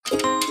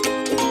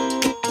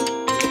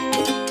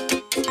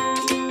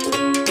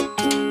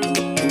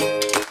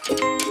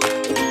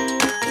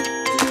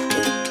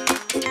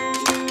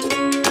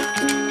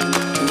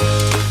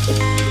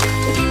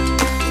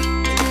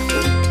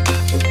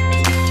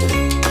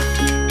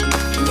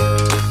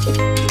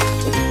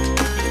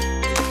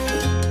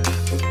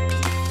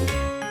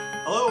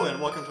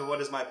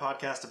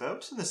podcast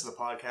about? This is a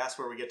podcast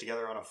where we get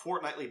together on a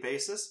fortnightly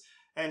basis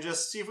and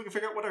just see if we can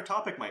figure out what our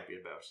topic might be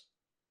about.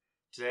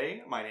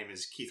 Today, my name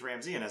is Keith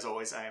Ramsey, and as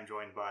always, I am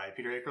joined by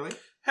Peter Akerley.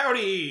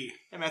 Howdy!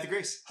 And Matthew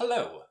Grace.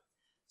 Hello.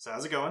 So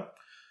how's it going?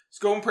 It's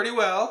going pretty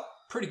well.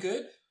 Pretty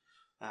good.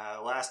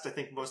 Last, I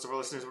think most of our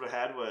listeners would have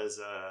had was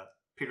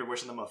Peter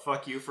wishing them a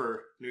fuck you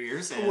for New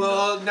Year's. And,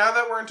 Well, now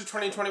that we're into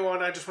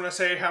 2021, I just want to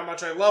say how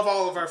much I love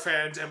all of our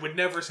fans and would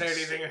never say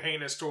anything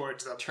heinous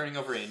towards them. Turning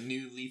over a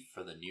new leaf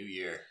for the new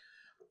year.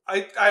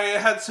 I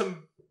had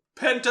some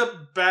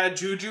pent-up bad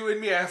juju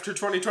in me after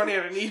 2020,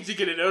 and I need to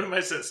get it out of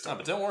my system. Oh,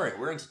 but don't worry,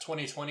 we're into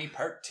 2020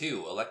 Part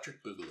 2,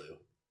 Electric Boogaloo.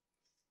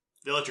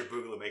 The Electric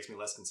Boogaloo makes me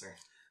less concerned.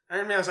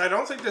 I mean, I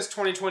don't think this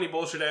 2020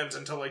 bullshit ends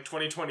until,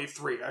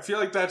 2023. I feel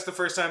like that's the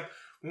first time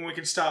when we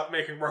can stop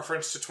making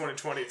reference to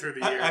 2020 through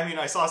the year.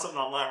 I saw something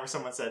online where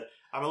someone said,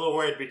 I'm a little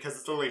worried because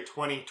it's only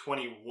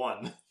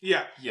 2021.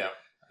 Yeah. Yeah,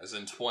 as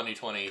in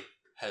 2020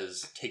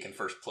 has taken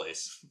first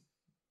place.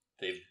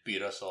 They've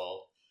beat us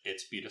all.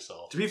 It's beat us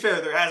all. To be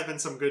fair, there has been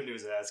some good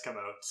news that has come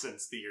out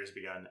since the year's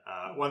begun.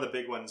 One of the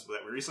big ones that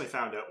we recently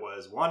found out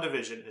was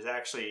WandaVision is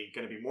actually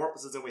going to be more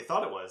episodes than we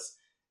thought it was.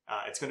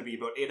 It's going to be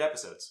about 8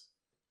 episodes.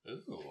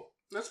 Ooh.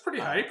 That's pretty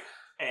hype.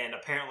 And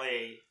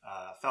apparently,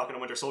 Falcon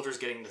and Winter Soldier is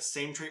getting the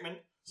same treatment,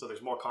 so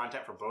there's more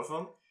content for both of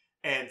them.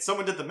 And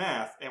someone did the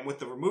math, and with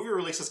the movie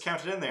releases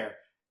counted in there,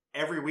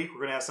 every week we're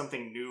going to have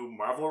something new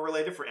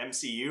Marvel-related for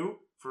MCU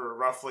for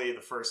roughly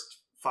the first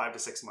 5 to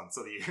 6 months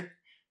of the year.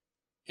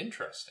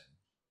 Interesting.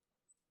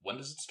 When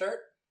does it start?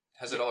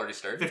 Has it already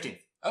started?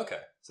 15th. Okay.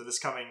 So this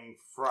coming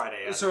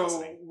Friday. As So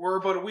listening. we're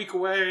about a week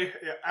away.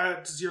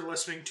 As you're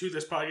listening to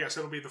this podcast,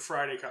 it'll be the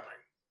Friday coming.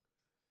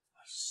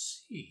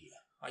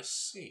 I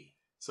see.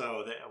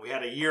 So we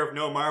had a year of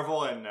no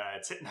Marvel, and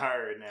it's hitting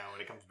hard now when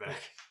it comes back.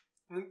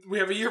 We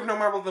have a year of no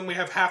Marvel, then we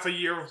have half a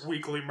year of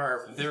weekly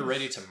Marvel. They're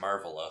ready to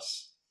marvel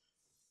us.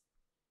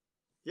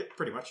 Yep,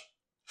 pretty much.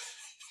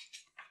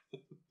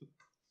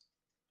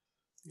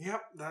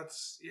 Yep.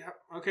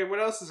 Okay,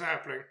 what else is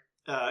happening?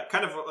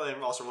 Kind of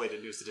also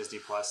related news to Disney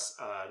Plus.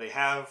 They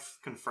have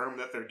confirmed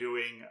that they're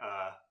doing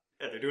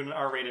an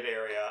R-rated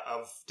area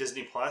of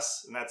Disney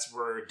Plus, and that's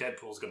where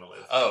Deadpool's going to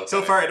live. Oh, okay.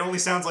 So far, it only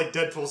sounds like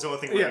Deadpool's the only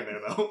thing living there,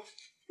 though.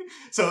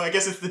 So I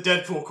guess it's the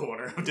Deadpool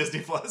corner of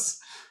Disney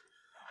Plus.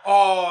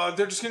 Oh,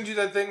 they're just going to do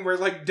that thing where,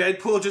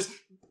 Deadpool just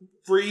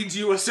reads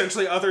you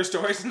essentially other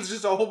stories, and it's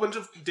just a whole bunch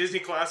of Disney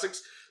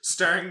classics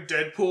starring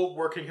Deadpool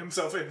working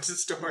himself into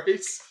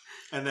stories.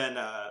 And then...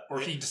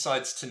 or he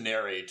decides to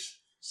narrate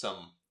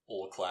some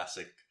old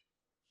classic.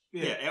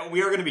 Yeah, and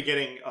we are going to be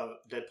getting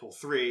Deadpool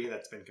 3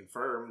 that's been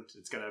confirmed.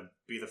 It's going to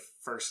be the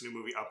first new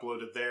movie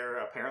uploaded there,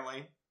 apparently.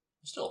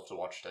 I still have to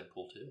watch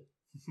Deadpool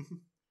 2.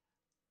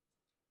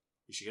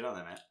 You should get on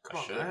that, Matt. Come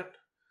on, should. Matt.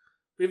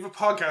 We have a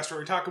podcast where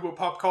we talk about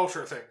pop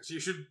culture things. You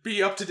should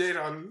be up to date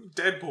on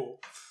Deadpool.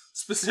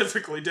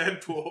 Specifically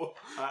Deadpool.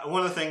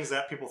 One of the things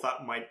that people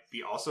thought might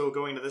be also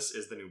going to this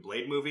is the new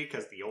Blade movie,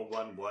 because the old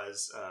one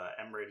was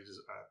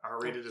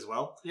R-rated as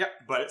well. Yep.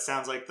 But it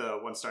sounds like the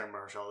one starring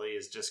Mahershala Ali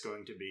is just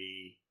going to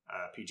be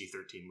a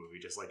PG-13 movie,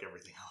 just like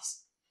everything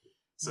else.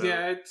 So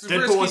Yeah, it's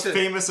Deadpool was risky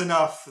famous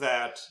enough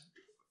that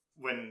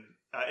when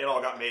it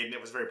all got made and it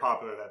was very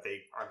popular, that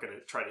they aren't going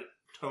to try to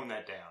tone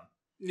that down.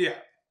 Yeah.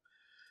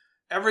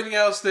 Everything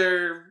else,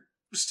 they're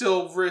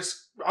still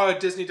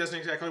Disney doesn't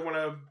exactly want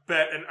to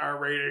bet an R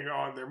rating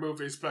on their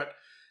movies, but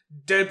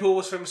Deadpool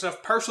was famous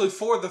enough partially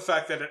for the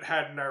fact that it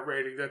had an R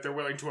rating that they're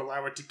willing to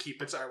allow it to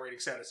keep its R rating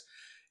status.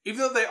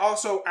 Even though they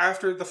also,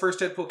 after the first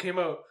Deadpool came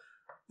out,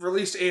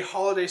 released a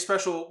holiday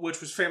special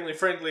which was family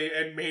friendly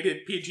and made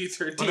it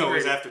PG-13. Oh, no, it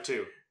was after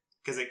 2,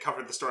 because it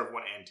covered the story of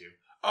 1 and 2.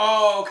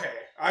 Oh, okay.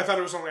 I thought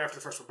it was only after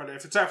the first one, but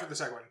if it's after the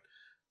second one,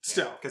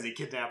 still. Because he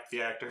kidnapped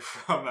the actor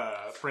from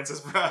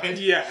Princess Bride.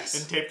 Yes.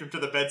 And taped him to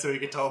the bed so he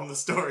could tell him the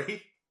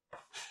story.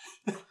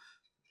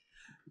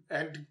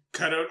 And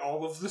cut out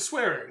all of the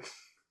swearing.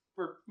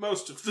 Or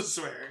most of the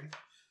swearing.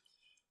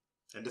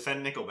 And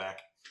defend Nickelback.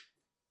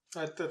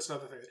 That's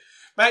another thing.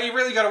 Matt, you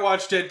really gotta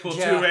watch Deadpool 2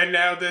 Yeah. and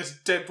now this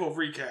Deadpool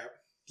recap.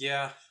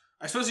 Yeah,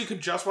 I suppose you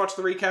could just watch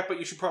the recap, but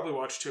you should probably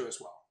watch 2 as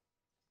well.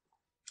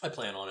 I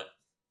plan on it.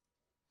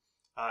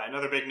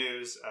 Another big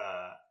news,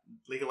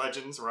 League of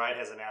Legends, Riot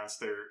has announced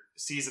their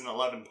Season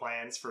 11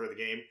 plans for the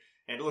game.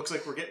 And it looks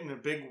like we're getting a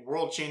big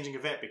world-changing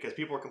event because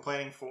people are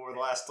complaining for the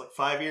last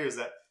 5 years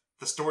that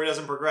the story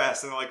doesn't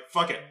progress. And they're like,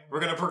 fuck it, we're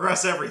going to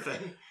progress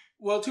everything.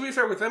 Well, to be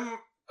fair with them,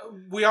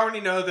 we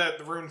already know that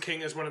the Rune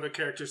King is one of the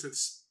characters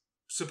that's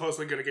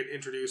supposedly going to get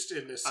introduced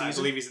in this season. I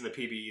believe he's in the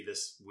PBE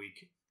this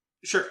week.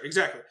 Sure,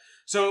 exactly.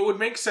 So it would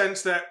make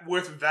sense that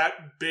with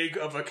that big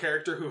of a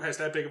character who has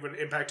that big of an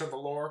impact on the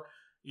lore,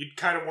 you'd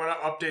kind of want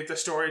to update the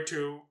story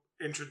to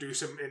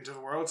introduce him into the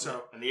world.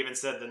 So, and they even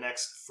said the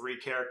next 3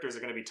 characters are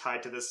going to be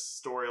tied to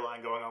this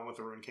storyline going on with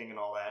the Rune King and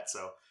all that.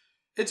 So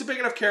it's a big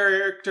enough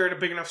character and a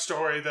big enough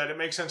story that it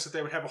makes sense that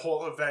they would have a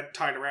whole event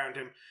tied around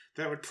him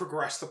that would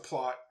progress the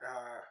plot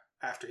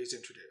after he's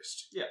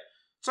introduced. Yeah.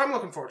 So I'm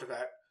looking forward to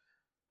that.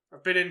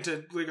 I've been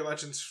into League of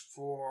Legends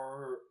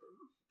for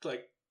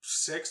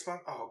 6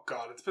 months. Oh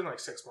god, it's been like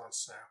 6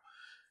 months now.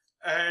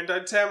 And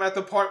I'd say I'm at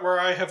the point where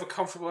I have a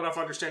comfortable enough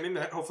understanding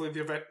that hopefully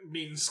the event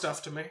means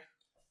stuff to me.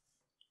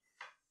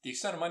 The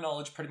extent of my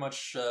knowledge pretty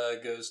much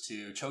goes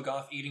to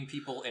Cho'Gath eating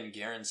people and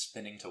Garen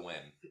spinning to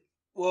win.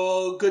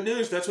 Well, good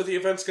news. That's what the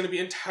event's going to be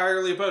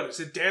entirely about. It's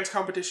a dance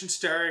competition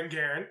starring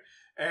Garen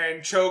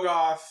and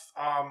Cho'Gath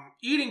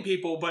eating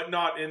people, but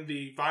not in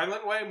the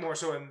violent way, more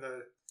so in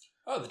the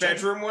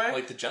bedroom way.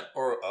 Like the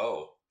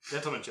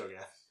Gentleman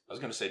Cho'Gath. I was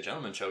going to say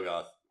Gentleman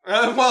Cho'Gath.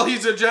 Well,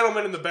 he's a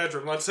gentleman in the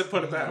bedroom. Let's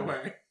put it that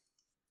way.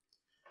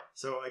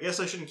 So I guess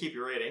I shouldn't keep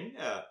you rating.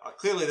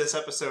 Clearly this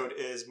episode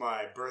is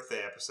my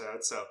birthday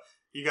episode, so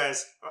you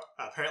guys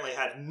apparently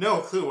had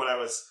no clue what I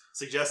was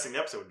suggesting the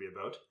episode would be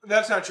about.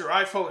 That's not true.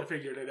 I fully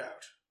figured it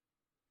out.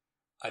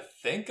 I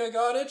think I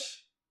got it.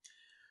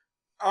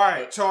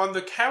 Alright, so on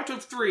the count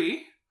of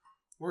 3,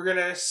 we're going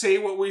to say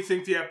what we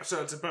think the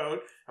episode's about,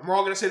 and we're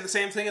all going to say the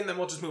same thing, and then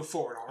we'll just move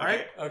forward,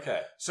 alright?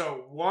 Okay.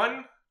 So,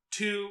 1,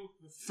 2,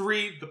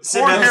 3, the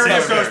Sit poor down, parent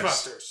of sit down.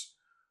 Ghostbusters.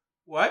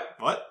 What?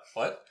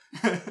 What?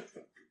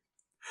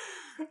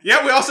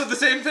 Yeah, we all said the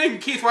same thing.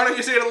 Keith, why don't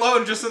you say it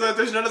alone just so that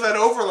there's none of that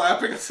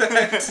overlapping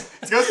effect?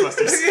 It's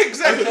Ghostbusters.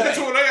 Exactly, Okay. that's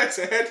what I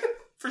said.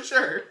 For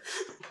sure.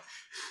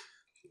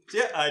 So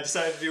yeah, I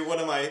decided to do one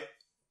of my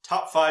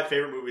top 5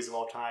 favorite movies of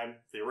all time,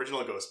 the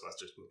original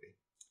Ghostbusters movie.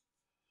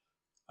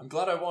 I'm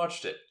glad I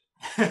watched it.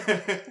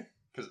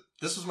 Because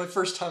this was my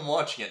first time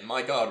watching it, and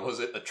my god, was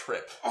it a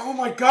trip. Oh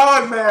my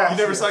god, man! You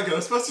never saw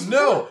Ghostbusters?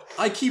 No!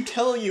 I keep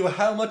telling you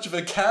how much of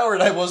a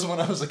coward I was when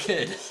I was a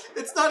kid.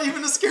 It's not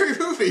even a scary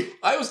movie.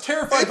 I was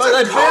terrified It's by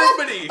a that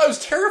comedy! I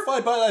was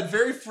terrified by that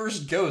very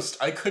first ghost.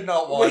 I could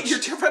not watch. Wait, you're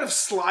terrified of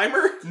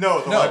Slimer?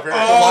 No, the No.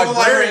 librarian. Oh, the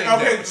librarian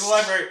librarian. Okay, ghost. the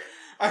librarian.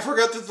 I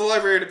forgot that the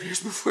librarian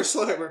appears before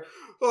Slimer.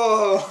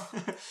 Oh.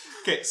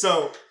 Okay,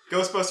 so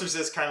Ghostbusters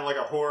is kind of like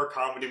a horror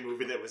comedy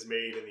movie that was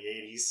made in the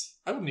 80s.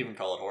 I wouldn't even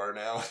call it horror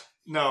now.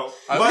 No, It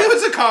but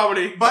was a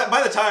comedy.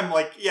 by the time,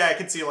 like, yeah, I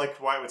can see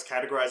like why it was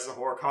categorized as a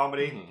horror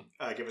comedy,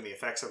 Mhm. given the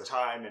effects of the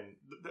time, and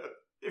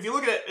if you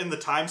look at it in the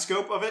time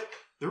scope of it,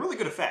 they're really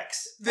good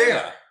effects. There.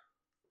 Yeah.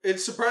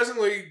 It's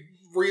surprisingly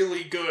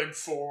really good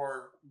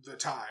for the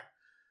time.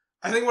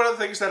 I think one of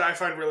the things that I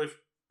find really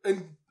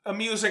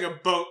amusing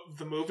about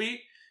the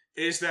movie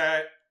is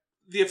that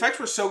the effects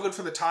were so good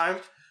for the time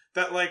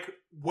that, like,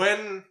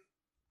 when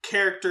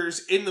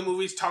characters in the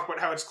movies talk about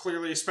how it's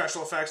clearly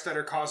special effects that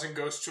are causing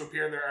ghosts to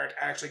appear and there aren't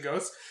actually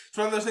ghosts, it's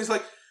one of those things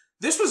like,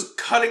 this was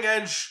cutting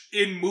edge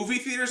in movie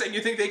theaters and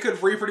you think they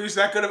could reproduce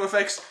that good of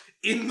effects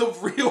in the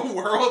real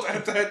world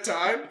at that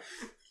time?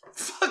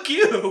 Fuck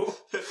you!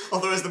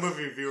 Although as the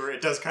movie viewer,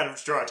 it does kind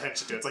of draw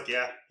attention to it. It's like,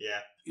 yeah.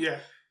 Yeah.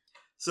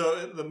 So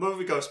in the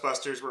movie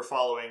Ghostbusters, we're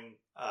following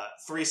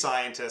 3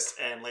 scientists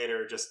and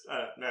later just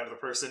another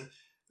person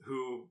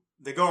who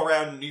they go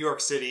around New York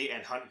City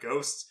and hunt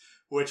ghosts,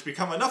 which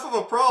become enough of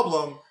a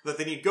problem that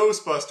they need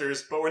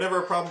Ghostbusters, but were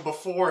never a problem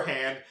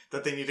beforehand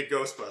that they needed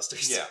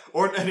Ghostbusters. Yeah.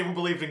 Or anyone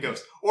believed in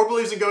ghosts. Or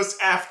believes in ghosts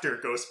after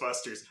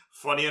Ghostbusters.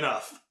 Funny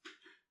enough.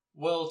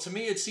 Well, to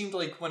me, it seemed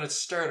like when it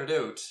started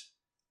out,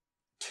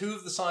 2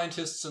 of the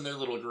scientists in their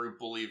little group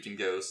believed in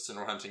ghosts and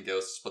were hunting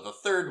ghosts, but the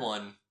third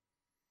one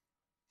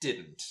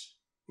didn't.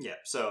 Yeah,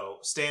 so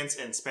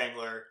Stantz and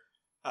Spengler.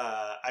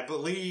 I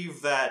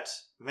believe that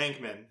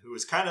Venkman, who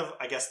is kind of,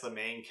 I guess, the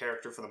main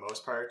character for the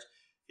most part,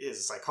 is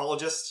a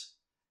psychologist.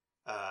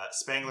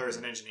 Spengler is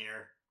an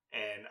engineer,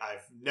 and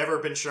I've never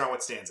been sure on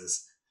what Stantz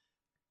is.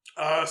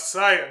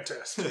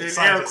 Scientist. In air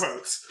Scientist.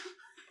 quotes.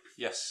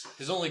 Yes,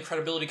 his only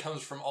credibility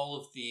comes from all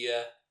of the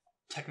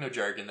techno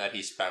jargon that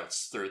he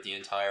spouts throughout the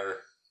entire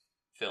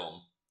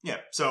film. Yeah,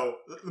 so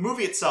the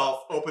movie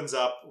itself opens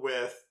up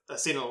with a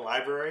scene in a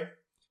library.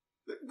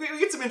 We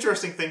get some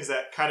interesting things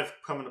that kind of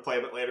come into play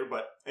a bit later,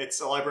 but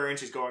it's a librarian.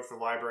 She's going through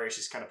the library.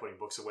 She's kind of putting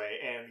books away,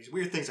 and these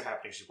weird things are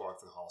happening. She's walking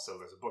through the hall. So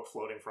there's a book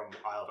floating from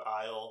aisle to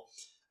aisle.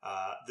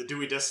 The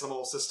Dewey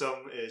Decimal System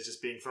is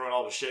just being thrown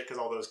all to shit because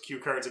all those cue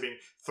cards are being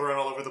thrown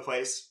all over the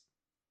place.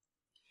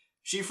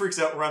 She freaks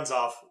out, runs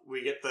off.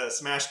 We get the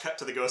smash cut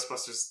to the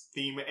Ghostbusters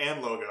theme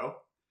and logo.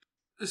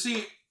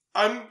 See,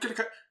 I'm going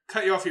to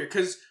cut you off here,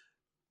 because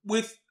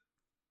with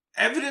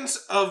evidence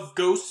of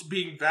ghosts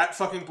being that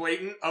fucking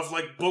blatant, of,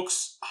 like,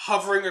 books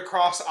hovering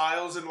across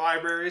aisles in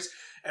libraries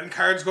and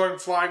cards going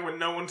flying when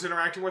no one's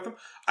interacting with them,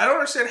 I don't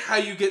understand how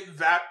you get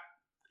that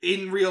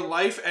in real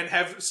life and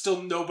have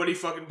still nobody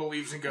fucking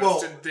believes in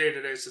ghosts in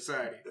day-to-day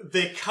society.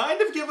 They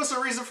kind of give us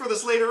a reason for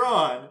this later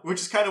on,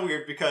 which is kind of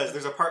weird because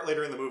there's a part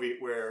later in the movie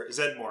where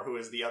Zedmore, who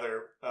is the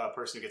other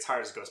person who gets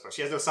hired as a Ghostbuster,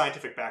 she has no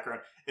scientific background.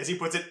 As he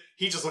puts it,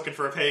 he's just looking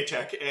for a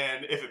paycheck,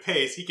 and if it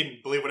pays, he can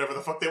believe whatever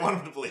the fuck they want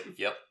him to believe.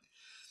 Yep.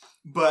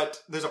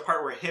 But there's a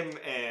part where him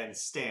and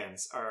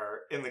Stantz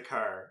are in the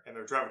car, and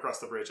they're driving across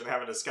the bridge, and they're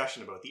having a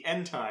discussion about the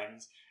end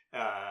times.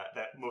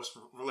 That most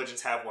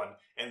religions have one,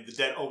 and the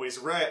dead always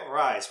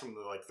rise from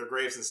their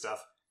graves and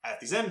stuff at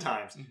these end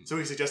times. Mhm. So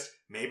he suggests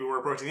maybe we're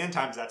approaching the end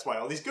times. That's why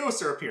all these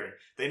ghosts are appearing.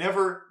 They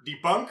never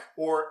debunk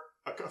or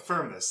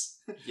affirm this.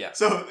 Yeah.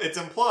 So it's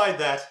implied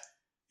that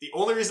the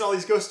only reason all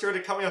these ghosts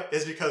started coming up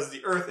is because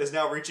the Earth is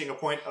now reaching a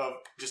point of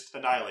just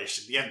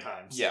annihilation, the end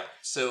times. Yeah,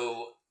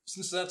 so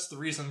since that's the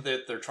reason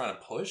that they're trying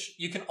to push,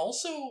 you can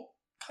also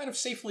kind of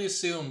safely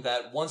assume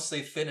that once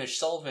they finish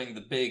solving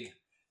the big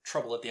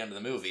trouble at the end of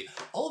the movie,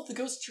 all of the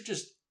ghosts are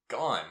just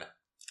gone.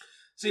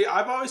 See,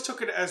 I've always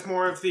took it as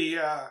more of the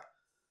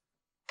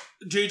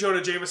J.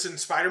 Jonah Jameson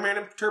Spider-Man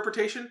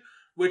interpretation,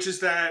 which is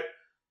that,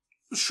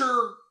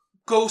 sure,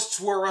 ghosts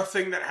were a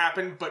thing that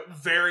happened, but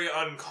very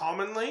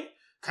uncommonly.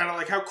 Kind of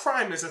like how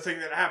crime is a thing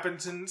that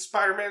happens in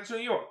Spider-Man's New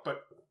York,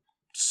 but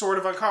sort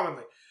of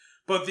uncommonly.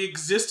 But the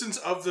existence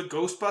of the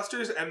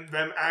Ghostbusters and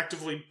them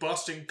actively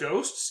busting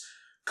ghosts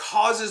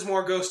causes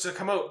more ghosts to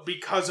come out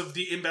because of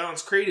the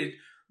imbalance created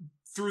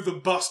through the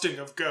busting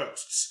of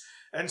ghosts.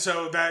 And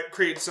so that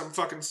creates some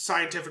fucking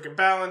scientific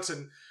imbalance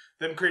and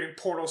them creating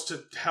portals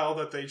to hell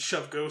that they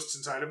shove ghosts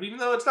inside of, even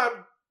though it's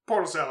not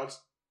portals to hell, it's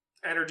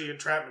energy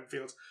entrapment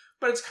fields.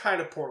 But it's kind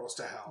of portals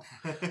to hell.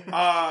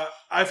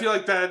 I feel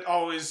like that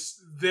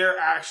always, their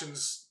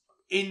actions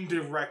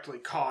indirectly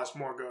caused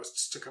more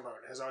ghosts to come out.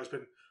 It has always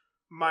been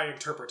my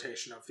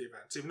interpretation of the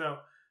events, even though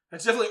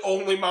it's definitely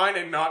only mine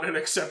and not an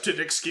accepted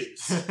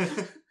excuse.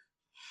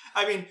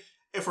 I mean,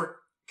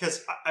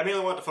 because I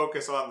mainly want to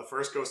focus on the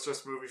first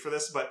Ghostbusters movie for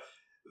this, but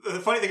the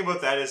funny thing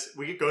about that is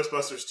we get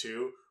Ghostbusters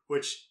 2,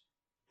 which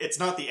it's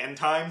not the end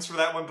times for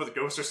that one, but the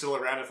ghosts are still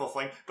around in full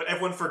flame. But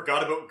everyone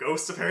forgot about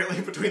ghosts,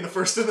 apparently, between the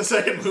first and the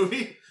second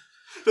movie.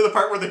 To the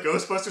part where the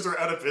Ghostbusters are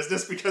out of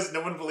business because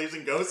no one believes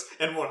in ghosts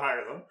and won't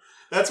hire them.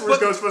 That's where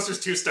Ghostbusters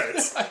 2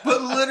 starts.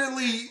 But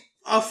literally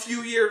a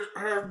few years,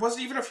 was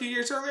it even a few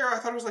years earlier? I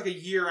thought it was like a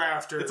year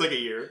after. It's like a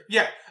year.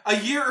 Yeah, a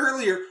year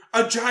earlier,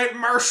 a giant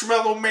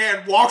marshmallow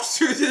man walked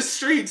through the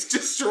streets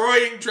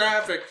destroying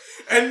traffic,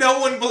 and no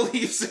one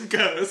believes in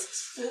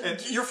ghosts.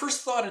 And your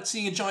first thought at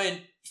seeing a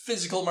giant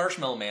physical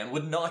marshmallow man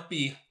would not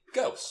be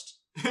ghost.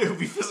 It would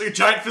be a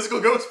giant physical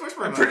ghost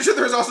pushman. I'm pretty sure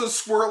there's also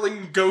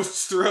swirling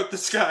ghosts throughout the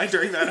sky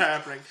during that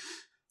happening.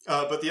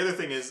 But the other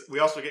thing is, we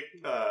also get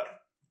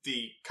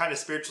the kind of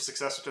spiritual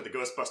successor to the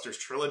Ghostbusters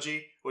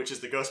trilogy, which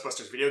is the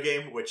Ghostbusters video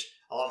game, which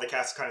a lot of the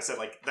cast kind of said,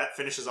 like, that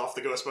finishes off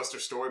the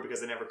Ghostbusters story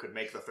because they never could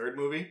make the third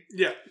movie.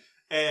 Yeah.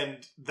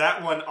 And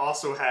that one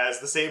also has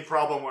the same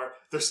problem where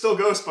there's still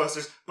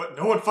Ghostbusters, but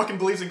no one fucking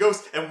believes in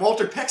ghosts, and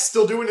Walter Peck's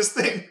still doing his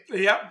thing.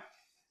 Yep.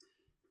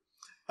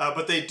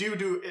 But they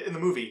do in the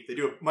movie, they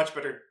do a much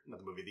better, not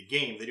the movie, the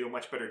game, they do a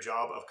much better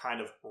job of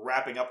kind of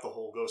wrapping up the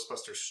whole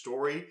Ghostbusters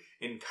story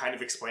and kind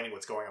of explaining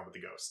what's going on with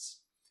the ghosts.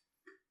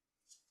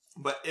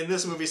 But in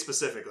this movie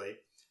specifically,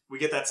 we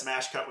get that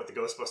smash cut with the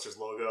Ghostbusters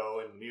logo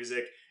and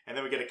music, and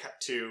then we get a cut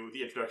to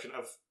the introduction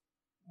of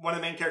one of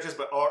the main characters,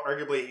 but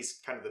arguably he's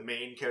kind of the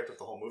main character of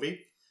the whole movie.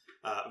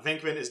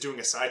 Venkman is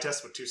doing a psi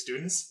test with two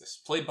students. This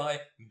is played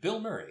by Bill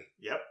Murray.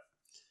 Yep.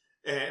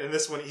 And in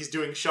this one, he's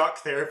doing shock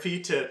therapy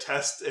to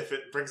test if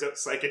it brings out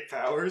psychic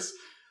powers.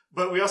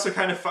 But we also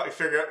kind of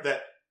figure out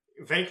that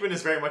Venkman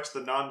is very much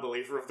the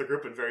non-believer of the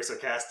group and very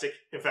sarcastic.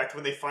 In fact,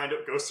 when they find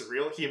out ghosts are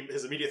real,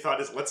 his immediate thought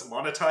is, let's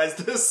monetize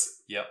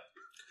this. Yep.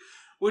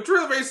 Which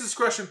really raises this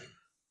question.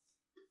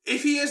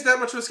 If he is that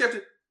much of a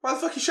skeptic, why the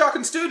fuck is he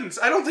shocking students?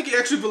 I don't think he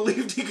actually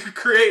believed he could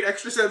create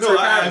extrasensory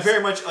powers. I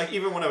very much, like,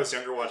 even when I was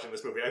younger watching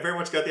this movie, I very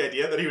much got the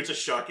idea that he was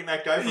just shocking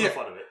that guy for the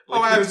fun of it.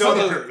 Like, there was no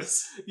other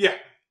purpose. Yeah.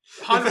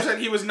 100%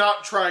 he was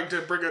not trying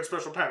to bring out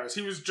special powers.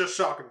 He was just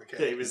shocking the kid.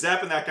 Yeah, he was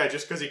zapping that guy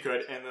just because he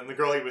could, and then the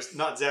girl, he was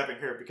not zapping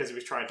her because he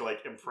was trying to, like,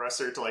 impress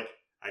her to, like,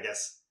 I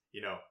guess,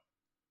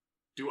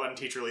 do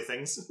unteacherly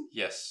things.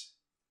 Yes.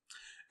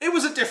 It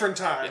was a different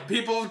time. Yeah.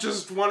 People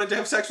just wanted to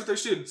have sex with their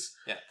students.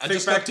 Yeah.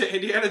 Think back to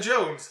Indiana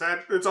Jones.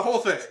 It's a whole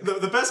thing.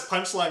 The best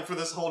punchline for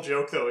this whole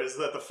joke, though, is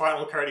that the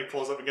final card he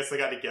pulls up and gets the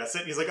guy to guess it.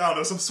 And he's like, oh,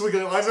 no, some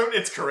squiggly lines on it.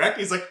 It's correct.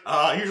 He's like,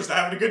 you're just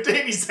having a good day.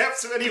 And he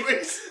zaps him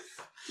anyways.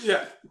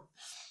 Yeah.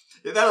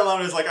 That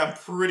alone is like, I'm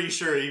pretty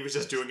sure he was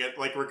just doing it,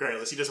 like,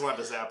 regardless. He just wanted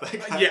to zap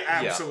that guy. Yeah,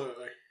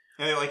 absolutely.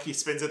 And then, like, he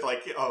spins it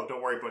like, oh,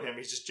 don't worry about him.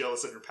 He's just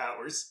jealous of your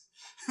powers.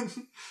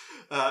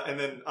 And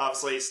then,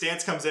 obviously,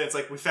 Stantz comes in. It's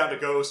like, we found a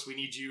ghost. We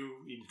need you.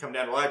 You can come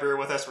down to the library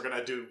with us. We're going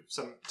to do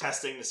some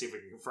testing to see if we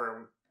can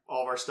confirm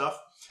all of our stuff.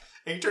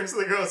 And he turns to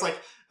the girl. It's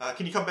like,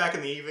 can you come back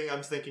in the evening?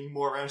 I'm thinking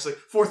more around. She's like,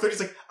 4:30. He's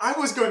like, I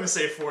was going to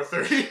say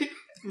 4:30.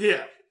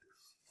 Yeah.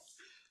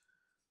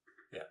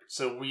 Yeah.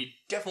 So we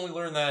definitely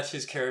learn that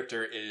his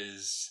character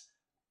is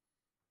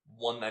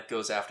one that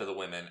goes after the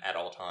women at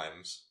all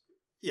times.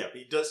 Yeah,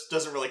 he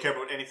doesn't really care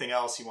about anything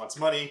else. He wants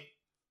money,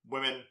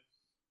 women,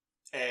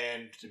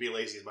 and to be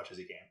lazy as much as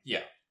he can.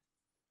 Yeah.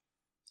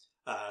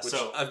 Which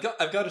so I've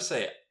got to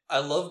say, I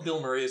love Bill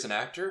Murray as an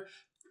actor,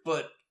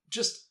 but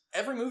just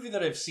every movie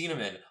that I've seen him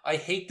in, I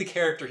hate the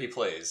character he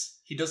plays.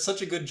 He does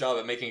such a good job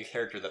at making a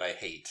character that I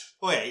hate.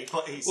 Oh yeah,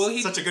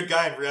 he's such a good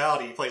guy in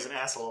reality. He plays an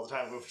asshole all the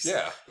time in movies.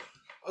 Yeah.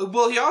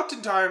 Well, he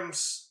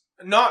oftentimes,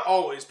 not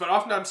always, but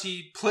oftentimes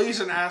he plays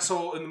an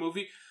asshole in the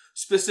movie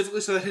specifically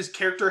so that his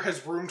character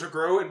has room to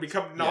grow and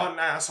become not an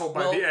asshole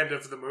by the end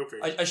of the movie.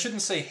 I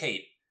shouldn't say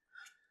hate,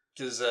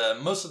 because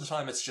most of the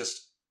time it's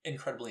just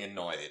incredibly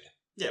annoyed.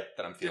 Yeah.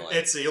 That I'm feeling.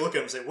 It's you look at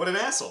him and say, what an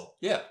asshole.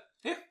 Yeah.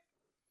 Yeah.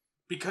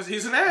 Because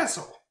he's an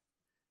asshole.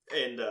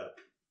 And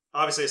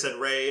obviously I said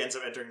Ray ends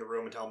up entering the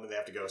room and telling them they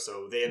have to go,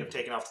 so they end up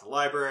taking off to the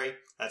library.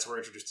 That's where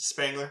we're introduced to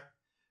Spangler,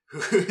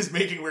 who is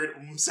making weird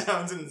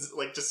sounds and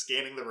like just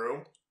scanning the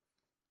room.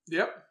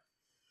 Yep.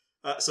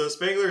 So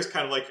Spangler is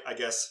kind of like, I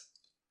guess,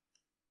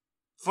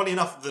 funny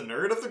enough, the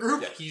nerd of the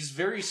group. Yeah, he's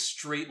very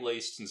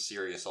straight-laced and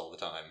serious all the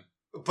time.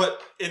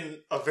 But in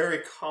a very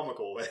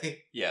comical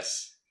way.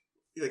 Yes.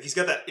 Like, he's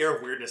got that air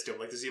of weirdness to him.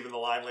 Like, there's even the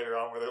line later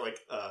on where they're like,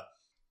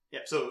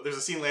 so there's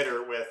a scene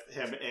later with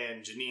him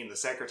and Janine, the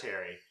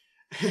secretary.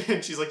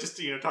 And she's like, just,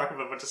 talking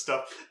about a bunch of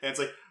stuff. And it's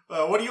like,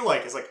 what do you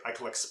like? It's like, I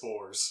collect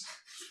spores.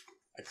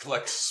 I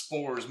collect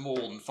spores,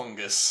 mold, and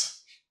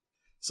fungus.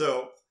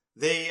 So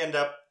they end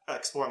up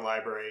exploring the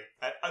library.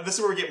 This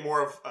is where we get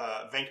more of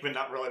Venkman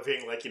not really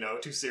being like,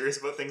 too serious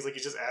about things. Like,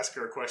 he just asks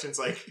her questions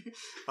like,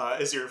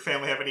 does your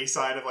family have any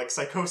sign of like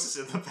psychosis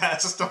in the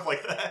past or stuff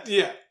like that?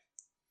 Yeah.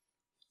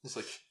 It's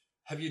like,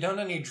 have you done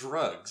any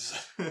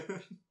drugs?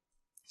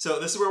 So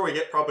this is where we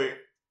get probably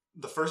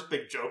the first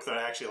big joke that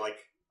I actually like.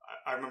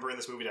 I remember in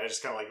this movie that I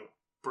just kind of like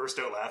burst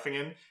out laughing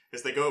in,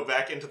 is they go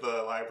back into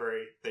the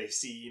library, they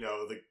see,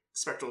 the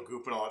spectral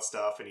goop and all that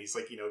stuff, and he's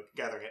like,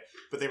 gathering it.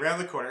 But they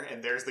round the corner,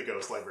 and there's the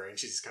ghost librarian.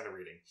 She's just kind of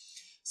reading.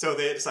 So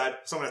they decide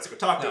someone has to go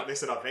talk to him. They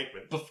set off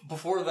Venkman.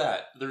 Before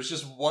that, there's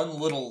just one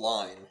little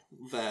line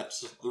that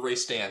Ray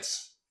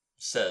Stantz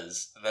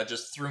says that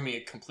just threw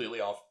me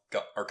completely off,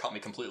 or caught me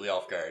completely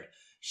off guard.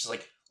 She's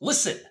like,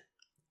 "Listen,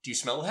 do you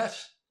smell that?"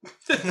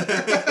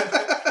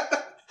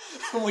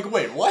 I'm like,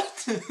 wait,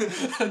 what?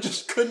 I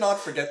just could not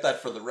forget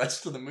that for the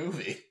rest of the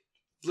movie.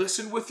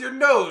 Listen with your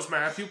nose,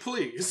 Matthew,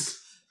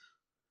 please.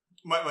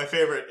 My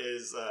favorite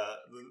is the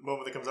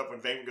moment that comes up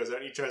when Venkman goes out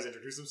and he tries to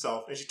introduce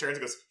himself, and she turns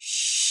and goes,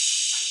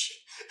 shh.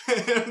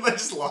 And I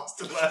just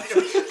lost it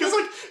laughing. Because,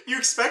 like, you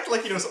expect,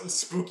 like, something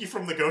spooky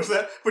from the ghost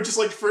that, but just,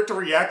 like, for it to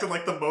react in,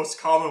 like, the most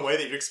common way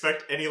that you'd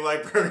expect any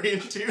librarian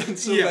to. And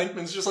so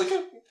Venkman's just like,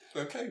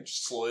 okay,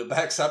 just slowly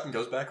backs up and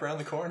goes back around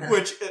the corner.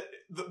 Which,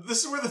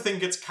 this is where the thing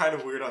gets kind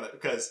of weird on it,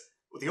 because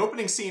the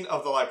opening scene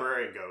of the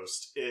librarian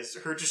ghost is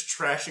her just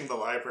trashing the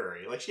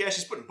library. Like,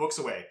 she's putting books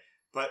away,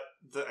 but,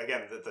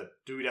 the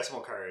Dewey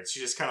Decimal cards,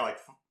 she's just kind of, like,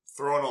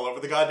 throwing all over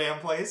the goddamn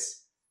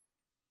place.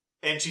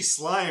 And she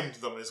slimed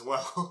them as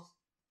well.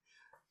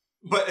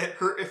 But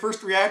her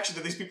first reaction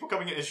to these people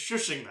coming in is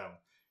shushing them.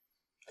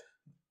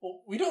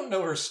 Well, we don't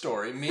know her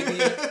story.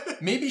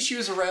 Maybe she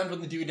was around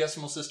when the Dewey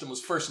Decimal System was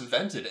first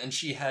invented, and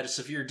she had a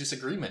severe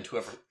disagreement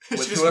with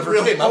whoever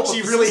came up with the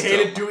She really system.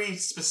 hated Dewey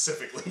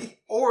specifically.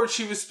 Or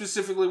she was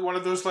specifically one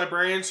of those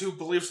librarians who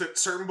believes that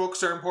certain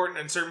books are important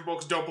and certain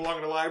books don't belong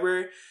in a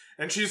library.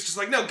 And she's just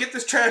like, no, get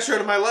this trash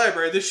out of my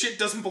library. This shit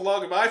doesn't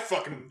belong in my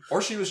fucking...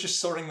 Or she was just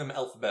sorting them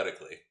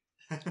alphabetically.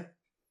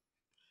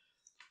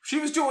 She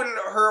was doing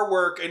her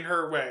work in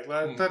her way.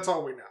 That's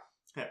all we know.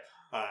 Yeah.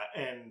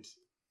 And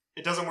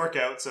it doesn't work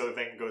out, so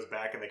Venkman goes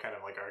back and they kind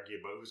of like argue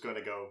about who's going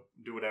to go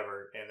do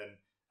whatever. And then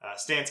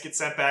Stantz gets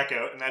sent back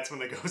out, and that's when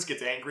the ghost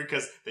gets angry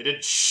because they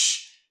did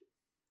shh.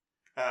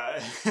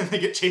 And they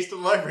get chased to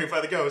the library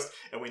by the ghost,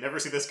 and we never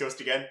see this ghost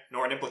again,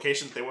 nor an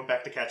implication that they went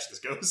back to catch this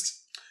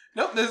ghost.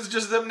 Nope, this is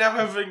just them now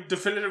having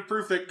definitive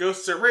proof that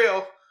ghosts are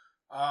real.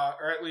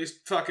 Or at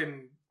least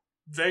fucking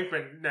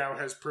Venkman now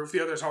has proof.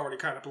 The others already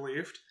kind of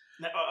believed.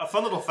 Now, a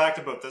fun little fact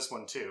about this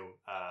one, too.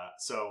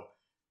 So,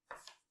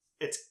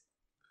 it's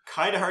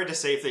kind of hard to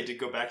say if they did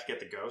go back to get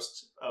the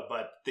ghost,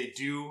 but they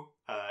do,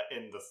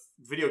 in the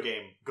video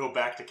game, go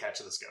back to catch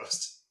this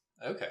ghost.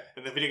 Okay.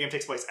 And the video game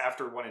takes place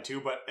after 1 and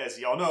 2, but as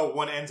y'all know,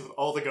 1 ends with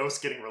all the ghosts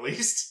getting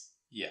released.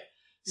 Yeah.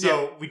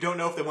 So, we don't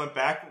know if they went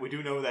back, but we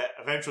do know that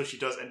eventually she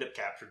does end up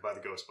captured by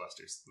the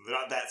Ghostbusters. They're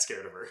not that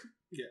scared of her.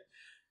 Yeah.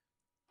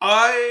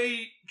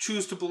 I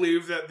choose to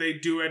believe that they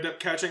do end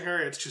up catching her.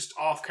 It's just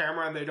off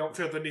camera, and they don't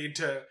feel the need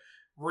to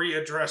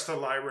readdress the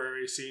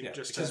library scene. Yeah,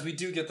 just because we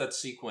do get that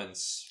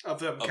sequence of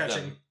them of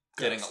catching them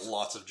getting ghosts.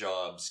 lots of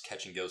jobs,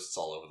 catching ghosts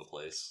all over the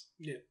place.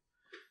 Yeah.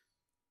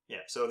 Yeah,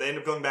 so they end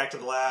up going back to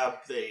the lab.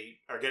 They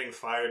are getting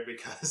fired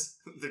because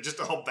they're just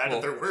all bad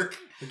at their work.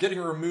 They're getting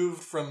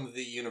removed from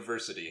the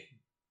university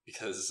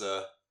because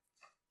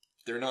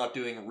they're not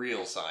doing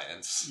real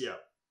science. Yeah.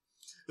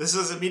 This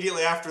is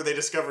immediately after they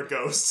discovered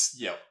ghosts.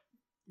 Yep.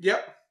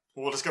 Yep.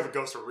 Well, discovered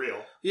ghosts are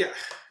real. Yeah.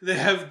 They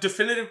have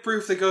definitive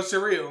proof that ghosts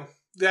are real.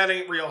 That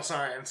ain't real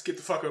science. Get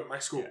the fuck out of my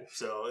school. Yeah.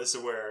 So this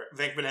is where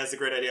Venkman has the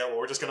great idea, well,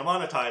 we're just going to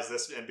monetize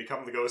this and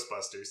become the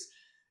Ghostbusters.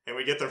 And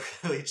we get the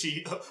really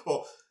cheap...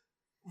 Well,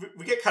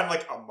 we get kind of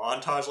like a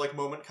montage-like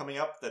moment coming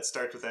up that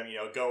starts with them,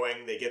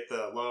 going. They get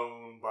the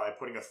loan by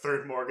putting a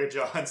third mortgage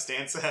on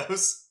Stan's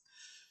house.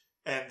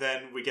 And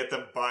then we get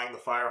them buying the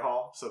fire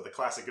hall, so the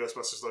classic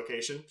Ghostbusters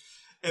location.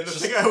 And the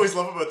thing I always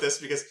love about this,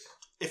 because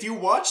if you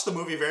watch the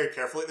movie very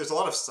carefully, there's a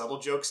lot of subtle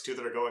jokes, too,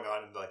 that are going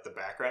on in like the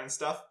background and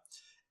stuff.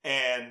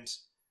 And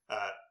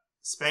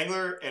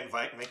Spangler and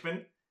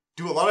Venkman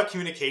do a lot of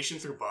communication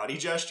through body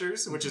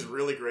gestures, which is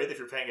really great if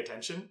you're paying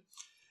attention.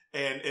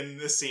 And in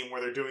this scene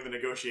where they're doing the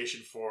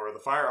negotiation for the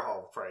fire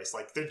hall price,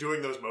 like they're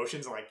doing those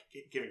motions and like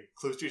giving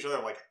clues to each other,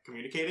 like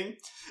communicating,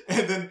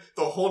 and then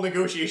the whole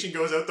negotiation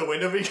goes out the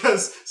window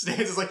because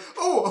Stans is like,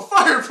 "Oh, a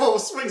fire pole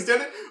swings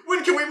down it.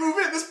 When can we move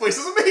in? This place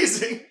is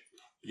amazing."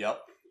 Yep.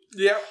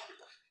 Yep.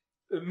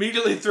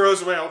 Immediately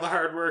throws away all the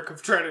hard work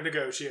of trying to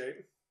negotiate.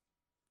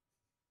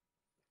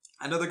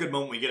 Another good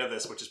moment we get of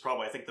this, which is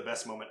probably, I think, the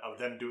best moment of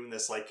them doing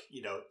this, like,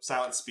 you know,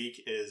 silent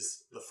speak,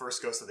 is the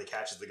first ghost that they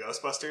catch is the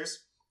Ghostbusters,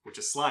 which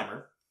is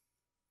Slimer.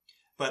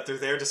 But they're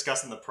there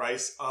discussing the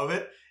price of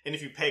it, and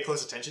if you pay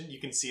close attention, you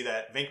can see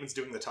that Venkman's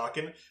doing the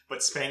talking, but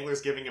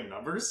Spangler's giving him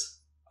numbers.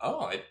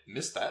 Oh, I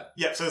missed that.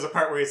 Yeah, so there's a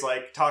part where he's,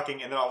 like,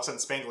 talking, and then all of a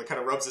sudden Spangler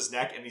kind of rubs his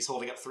neck, and he's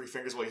holding up 3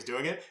 fingers while he's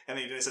doing it, and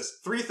then he says,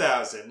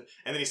 3,000, and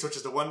then he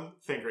switches to 1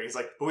 finger, and he's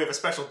like, but we have a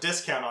special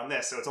discount on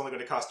this, so it's only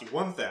going to cost you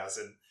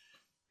 1,000.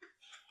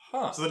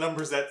 Huh. So the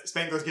numbers that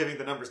Spangler's giving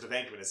the numbers to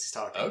Venkman as he's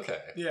talking. Okay.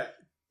 Yeah.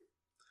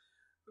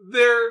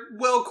 They're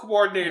well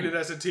coordinated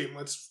as a team,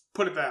 let's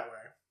put it that way.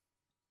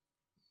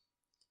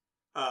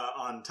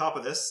 On top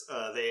of this,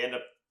 they end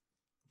up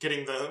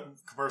getting the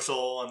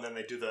commercial, and then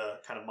they do the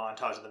kind of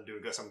montage of them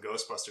doing some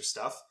Ghostbuster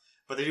stuff.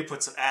 But they do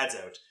put some ads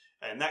out,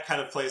 and that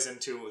kind of plays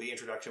into the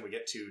introduction. We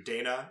get to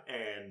Dana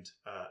and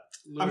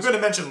I'm going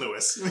to mention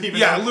Lewis.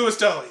 Yeah, Lewis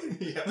Tully,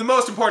 Yeah. the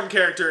most important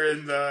character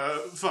in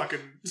the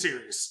fucking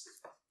series.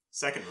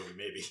 Second movie,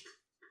 maybe.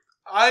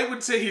 I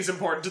would say he's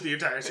important to the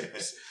entire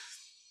series.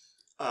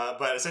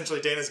 But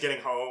essentially, Dana's getting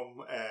home.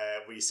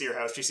 We see her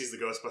house. She sees the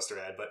Ghostbuster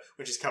ad, but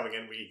when she's coming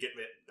in, we get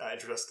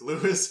introduced to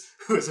Lewis,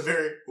 who is a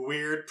very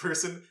weird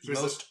person. The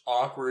most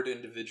awkward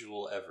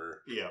individual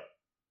ever. Yeah.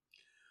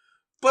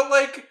 But,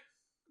 like,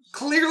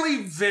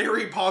 clearly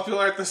very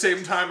popular at the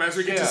same time as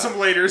we get to some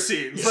later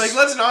scenes. Yes. Like,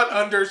 let's not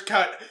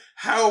undercut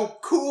how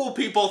cool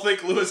people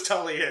think Lewis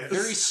Tully is.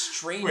 Very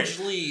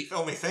strangely... Wait,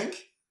 only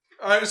think?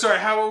 I'm sorry,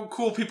 how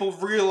cool people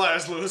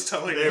realize Lewis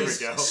Tully There is.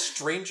 we go.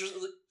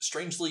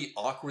 Strangely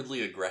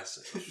awkwardly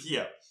aggressive.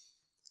 Yeah.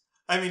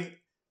 I mean,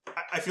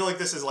 I feel like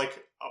this is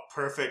like a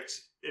perfect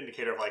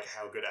indicator of like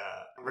how good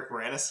Rick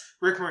Moranis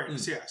Rick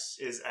Moranis, yes.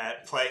 is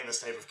at playing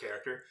this type of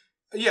character.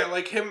 Yeah,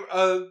 like him,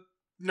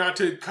 not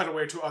to cut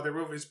away to other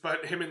movies,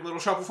 but him in Little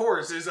Shop of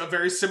Horrors is a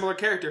very similar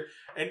character,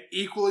 and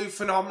equally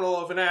phenomenal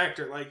of an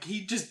actor. Like,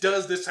 he just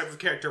does this type of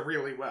character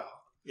really well.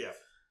 Yeah.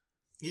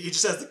 He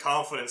just has the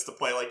confidence to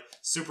play like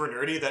super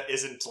nerdy that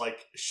isn't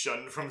like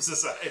shunned from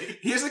society.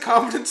 He has the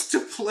confidence to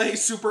play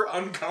super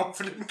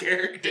unconfident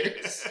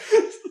characters.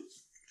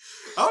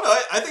 I don't know.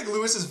 I think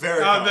Lewis is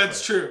very confident.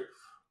 That's true.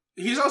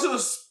 He's also a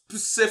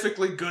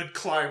specifically good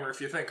climber, if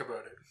you think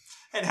about it.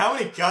 And how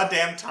many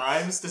goddamn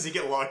times does he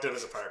get locked out of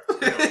his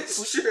apartment? You know?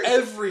 It's true.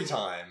 Every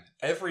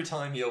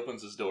time he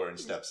opens his door and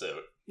steps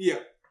out.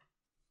 Yeah.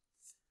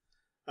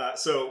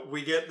 So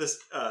we get this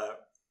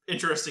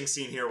interesting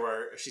scene here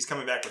where she's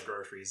coming back with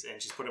groceries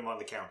and she's putting them on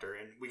the counter,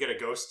 and we get a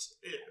ghost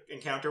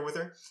encounter with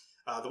her.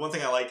 The one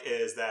thing I like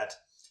is that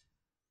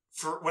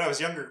for when I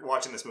was younger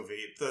watching this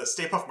movie, the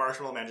Stay Puft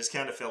Marshmallow Man just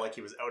kind of felt like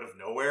he was out of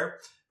nowhere.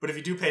 But if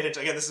you do pay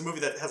attention, again, this is a movie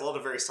that has a lot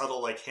of very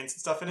subtle like hints and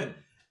stuff in it.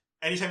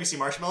 Anytime you see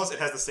marshmallows, it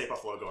has the Stay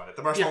Puft logo on it.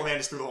 The Marshmallow Man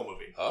is through the whole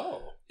movie.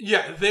 Oh.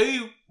 Yeah, they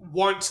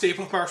want Stay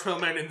Puft Marshmallow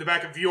Man in the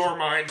back of your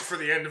mind for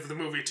the end of the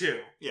movie, too.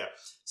 Yeah.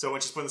 So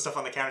when she's putting the stuff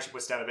on the counter, she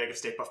puts down a bag of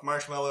Stay Puft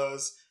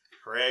Marshmallows,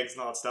 her eggs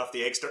and all that stuff.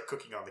 The eggs start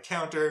cooking on the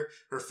counter.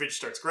 Her fridge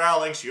starts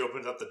growling. She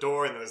opens up the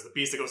door, and then there's the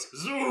beast that goes,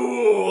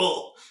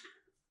 Zool!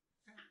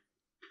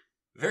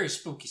 Very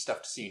spooky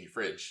stuff to see in your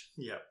fridge.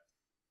 Yeah.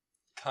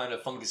 Kind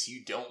of fungus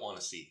you don't want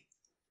to see.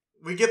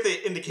 We get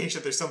the indication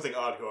that there's something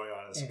odd going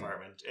on in this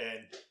apartment,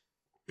 and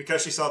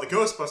because she saw the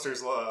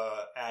Ghostbusters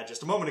ad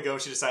just a moment ago,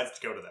 she decides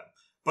to go to them.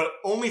 But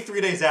only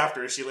 3 days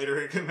after, she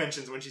later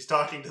mentions when she's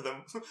talking to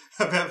them,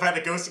 I've had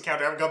a ghost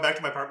encounter, I haven't gone back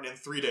to my apartment in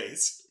 3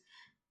 days.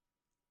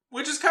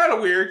 Which is kind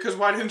of weird, because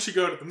why didn't she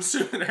go to them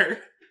sooner?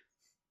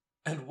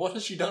 And what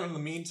has she done in the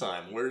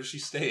meantime? Where has she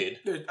stayed?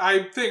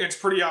 I think it's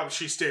pretty obvious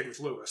she stayed with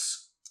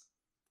Lewis.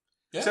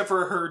 Yeah. Except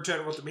for her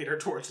general demeanor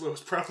towards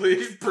Lewis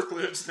probably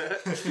precludes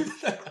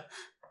that.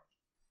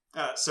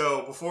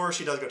 So before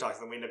she does go talk to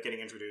them, we end up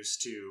getting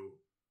introduced to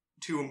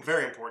two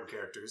very important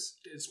characters.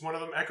 Is one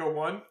of them Echo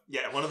 1?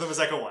 Yeah, one of them is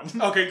Echo 1.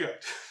 Okay, good.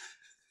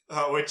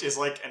 Which is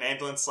like an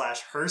ambulance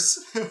 /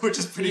 hearse, which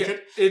is pretty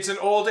good. It's an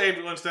old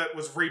ambulance that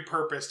was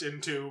repurposed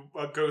into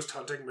a ghost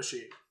hunting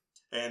machine.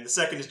 And the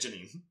second is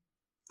Janine,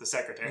 the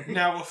secretary.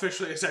 Now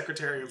officially a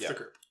secretary of the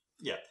group.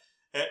 Yeah.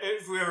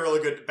 If we have a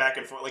really good back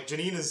and forth, like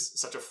Janine is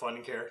such a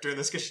fun character in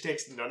this because she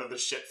takes none of the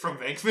shit from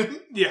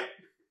Venkman. Yeah.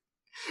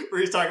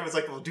 Where he's talking about, it's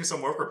like, we'll do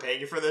some work, we're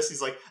paying you for this.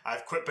 He's like,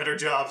 I've quit better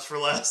jobs for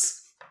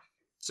less.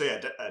 So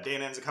yeah,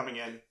 Dana ends up coming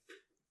in,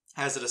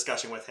 has a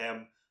discussion with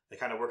him. They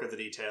kind of work out the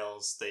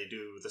details. They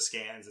do the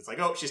scans. It's like,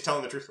 oh, she's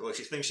telling the truth. Well,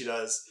 she thinks she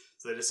does.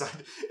 So they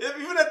decide,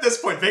 even at this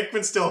point,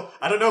 Venkman's still,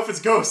 I don't know if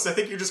it's ghosts. I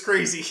think you're just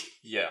crazy.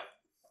 Yeah.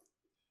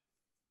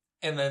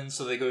 And then,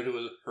 so they go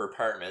to her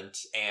apartment,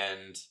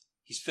 and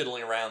he's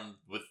fiddling around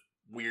with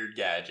weird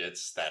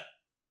gadgets that,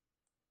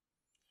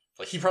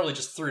 Like, he probably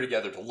just threw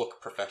together to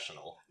look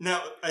professional.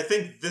 Now, I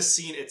think this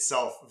scene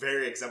itself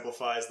very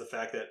exemplifies the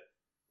fact that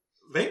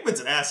Venkman's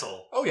an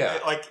asshole. Oh, yeah.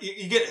 Like,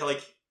 you get,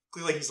 like,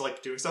 clearly he's,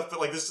 like, doing stuff, but,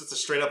 like, this is just a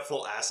straight-up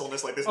full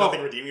assholeness. Like, there's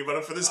nothing redeeming about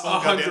him for this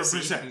whole goddamn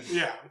scene. 100%,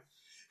 yeah.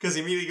 Because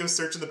he immediately goes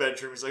search in the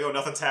bedroom. He's like, oh,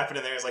 nothing's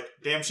happening there. He's like,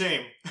 damn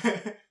shame.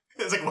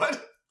 It's like,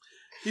 what?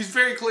 He's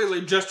very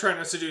clearly just trying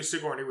to seduce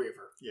Sigourney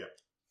Weaver. Yeah.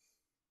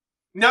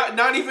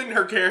 Not even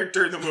her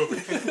character in the movie.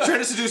 Trying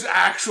to seduce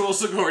actual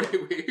Sigourney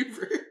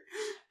Weaver.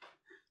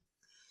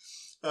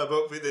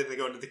 But they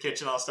go into the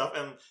kitchen, all stuff,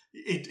 and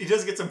he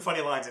does get some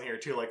funny lines in here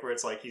too, like where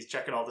it's like he's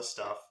checking all this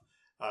stuff,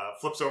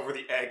 flips over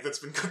the egg that's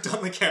been cooked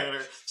on the counter.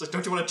 It's like,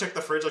 don't you want to check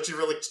the fridge? Like, she's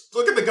really,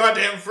 look at the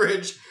goddamn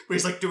fridge. But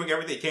he's like doing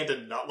everything he can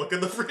to not look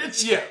in the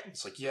fridge. Yeah.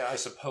 It's like, yeah, I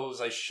suppose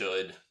I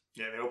should.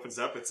 Yeah, and it opens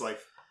up. It's like,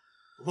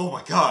 oh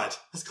my god,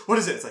 what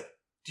is it? It's like,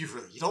 do you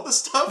really eat all this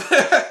stuff?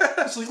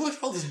 It's like, look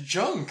at all this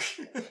junk.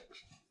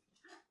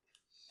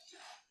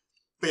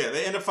 But yeah,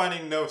 they end up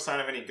finding no sign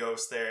of any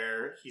ghosts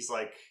there. He's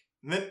like,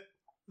 and then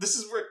this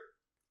is where,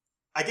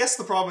 I guess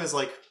the problem is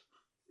like,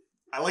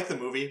 I like the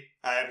movie.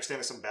 I understand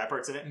there's some bad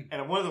parts in it.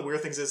 And one of the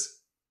weird things is,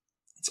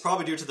 it's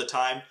probably due to the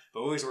time,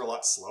 but movies were a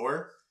lot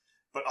slower,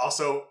 but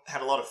also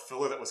had a lot of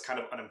filler that was kind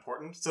of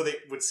unimportant. So they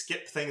would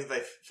skip things that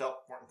they felt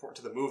weren't important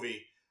to the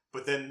movie,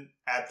 but then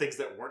add things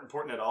that weren't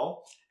important at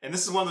all. And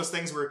this is one of those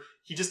things where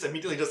he just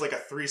immediately does like a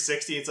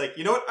 360. It's like,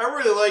 you know what? I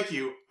really like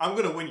you. I'm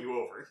going to win you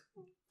over.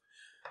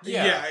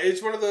 Yeah,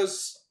 it's one of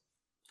those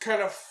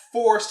kind of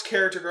forced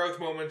character growth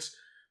moments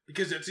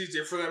because it's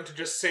easier for them to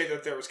just say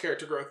that there was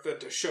character growth than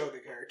to show the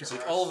character It's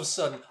growth. like, all of a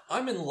sudden,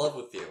 I'm in love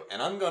with you,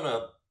 and I'm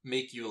gonna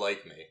make you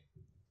like me.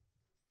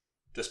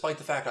 Despite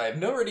the fact I have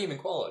no redeeming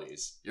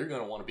qualities, you're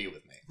gonna want to be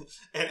with me.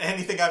 And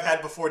anything I've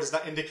had before does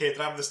not indicate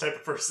that I'm this type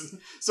of person.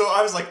 So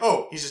I was like,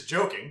 oh, he's just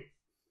joking.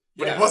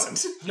 But Yeah. he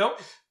wasn't. Nope.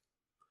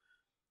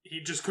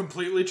 He just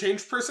completely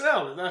changed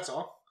personality, that's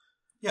all.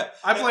 Yeah.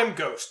 I blame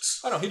ghosts.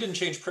 Oh no, he didn't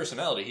change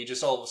personality, he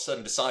just all of a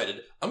sudden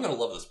decided, I'm gonna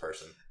love this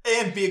person.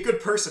 And be a good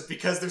person,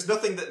 because there's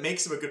nothing that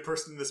makes him a good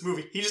person in this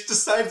movie. He just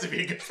decides to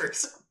be a good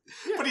person.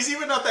 Yeah. But he's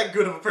even not that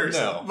good of a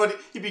person. No. But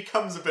he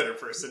becomes a better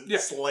person, Yeah.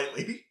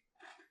 slightly.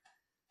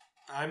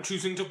 I'm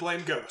choosing to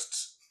blame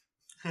ghosts.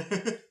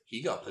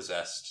 He got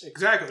possessed.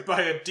 Exactly,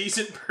 by a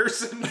decent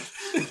person. The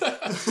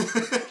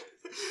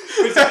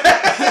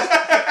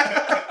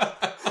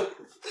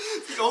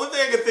only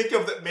thing I can think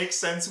of that makes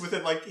sense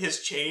within, like,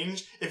 his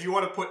change, if you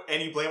want to put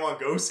any blame on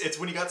Ghosts, it's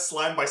when he got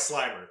slimed by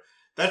Slimer.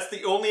 That's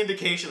the only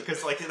indication,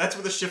 because, like, that's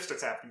where the shift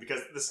starts happening,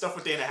 because the stuff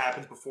with Dana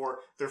happens before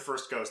their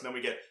first ghost, and then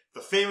we get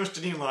the famous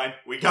Janine line,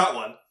 we got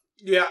one.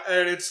 Yeah,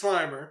 and it's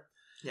Slimer.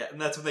 Yeah,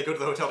 and that's when they go to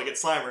the hotel to get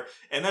Slimer,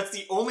 and that's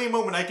the only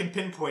moment I can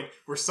pinpoint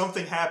where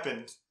something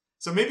happened.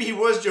 So maybe he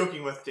was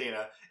joking with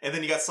Dana, and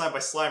then he got slimed by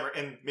Slimer,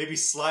 and maybe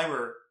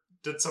Slimer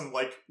did some,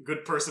 like,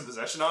 good person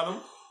possession on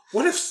him.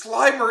 What if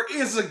Slimer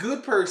is a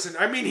good person?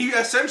 I mean, he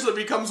essentially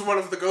becomes one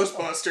of the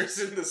Ghostbusters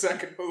in the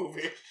second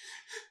movie.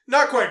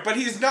 Not quite, but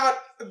he's not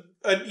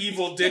an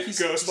evil dick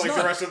ghost like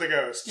the rest of the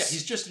ghosts. Yeah,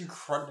 he's just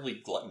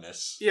incredibly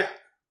gluttonous. Yeah.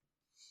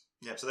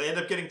 Yeah, so they end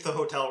up getting to the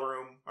hotel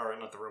room, or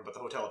not the room, but the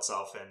hotel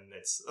itself, and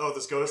it's, oh,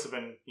 this ghost has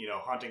been,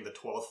 haunting the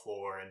 12th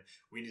floor, and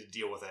we need to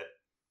deal with it.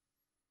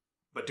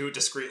 But do it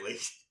discreetly.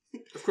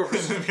 Of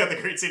course. We got the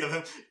great scene of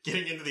them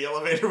getting into the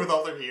elevator with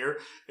all their gear,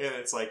 and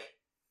it's like,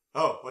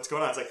 oh, what's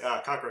going on? It's like,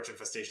 cockroach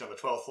infestation on the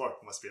 12th floor.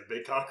 Must be a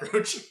big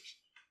cockroach.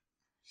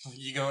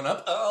 You going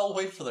up? I'll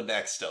wait for the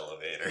next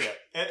elevator.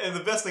 Yeah. And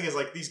the best thing is,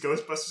 like, these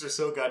Ghostbusters are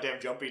so goddamn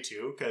jumpy,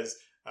 too, because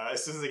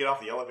as soon as they get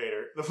off the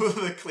elevator,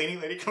 the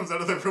cleaning lady comes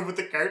out of the room with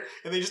the cart,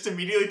 and they just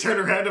immediately turn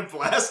around and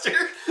blast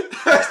her.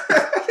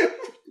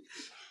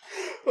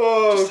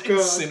 Oh, Just God.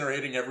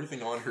 incinerating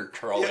everything on her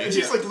trolley. Yeah, and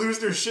she's like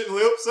losing her shit and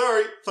like, oh,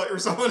 sorry, thought you were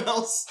someone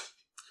else.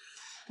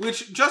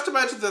 Which, just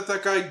imagine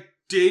that guy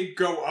did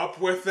go up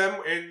with them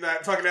in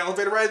that fucking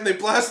elevator ride, and they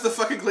blast the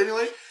fucking cleaning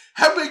lady.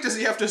 How big does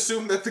he have to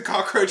assume that the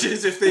cockroach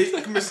is if they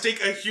mistake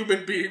a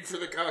human being for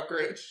the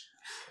cockroach?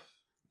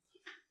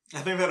 I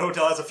think that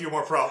hotel has a few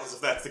more problems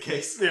if that's the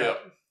case. Yeah.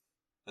 Yep.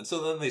 And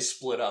so then they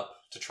split up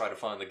to try to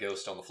find the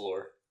ghost on the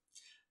floor.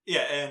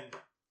 Yeah, and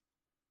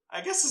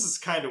I guess this is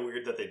kind of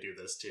weird that they do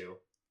this, too.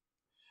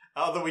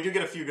 Although we do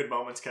get a few good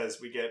moments,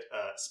 because we get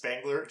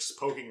Spangler just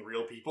poking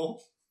real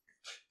people.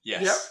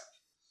 Yes. Yep.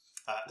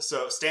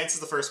 So Stance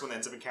is the first one that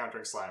ends up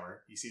encountering Slimer.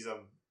 He sees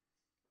him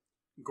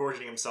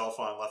gorging himself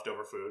on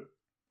leftover food.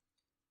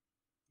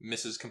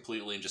 Misses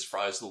completely and just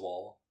fries the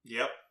wall.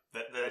 Yep,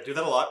 I do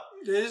that a lot.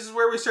 This is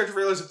where we start to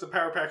realize that the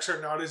power packs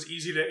are not as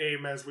easy to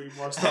aim as we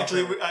once thought.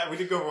 Actually, they were. we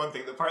did go over one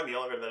thing. The part in the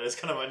elevator that is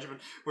kind of unjumping,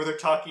 where they're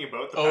talking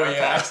about the Oh, power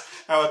yeah. packs.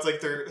 How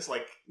it's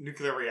like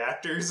nuclear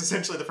reactors,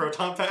 essentially, the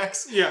proton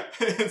packs. Yeah.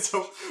 And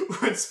so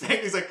when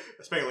Spangler's like,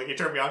 Spangler, can you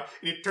turn me on?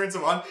 And he turns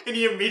him on, and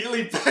he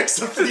immediately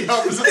backs up to the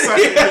opposite side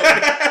of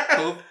the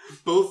building.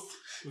 Both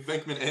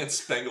Venkman and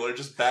Spengler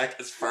just back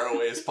as far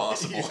away as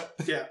possible.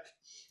 Yeah.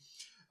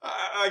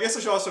 I guess I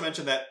should also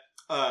mention that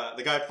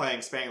the guy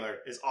playing Spangler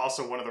is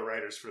also one of the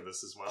writers for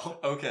this as well.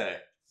 Okay.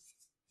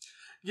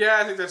 Yeah,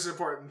 I think that's an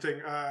important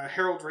thing.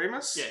 Harold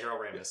Ramis? Yeah,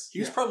 Harold Ramis.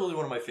 He's probably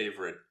one of my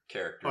favorite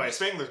characters. Oh, yeah,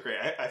 Spangler's great.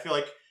 I feel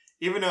like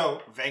even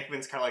though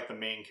Venkman's kind of like the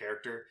main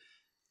character,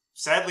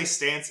 sadly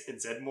Stance and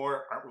Zedmore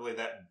aren't really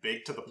that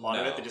big to the plot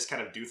of it. No. They just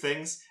kind of do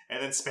things,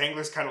 and then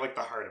Spangler's kind of like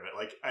the heart of it.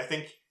 Like I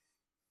think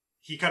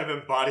he kind of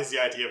embodies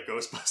the idea of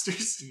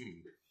Ghostbusters.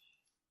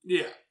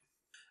 Yeah.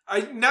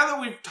 Now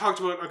that we've talked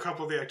about a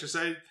couple of the actors,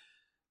 I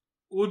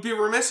would be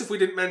remiss if we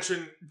didn't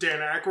mention Dan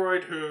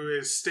Aykroyd,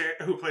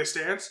 who plays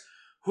Stance,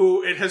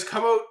 who it has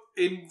come out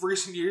in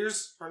recent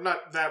years, or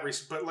not that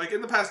recent, but like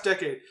in the past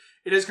decade,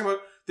 it has come out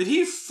that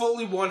he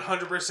fully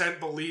 100%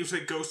 believes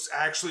that ghosts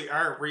actually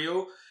are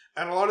real,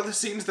 and a lot of the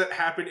scenes that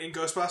happen in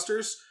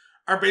Ghostbusters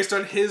are based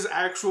on his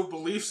actual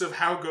beliefs of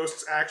how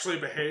ghosts actually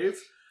behave.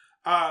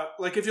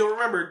 Like if you'll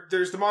remember,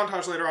 there's the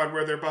montage later on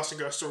where they're busting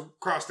ghosts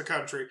across the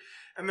country,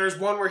 and there's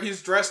one where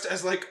he's dressed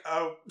as like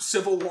a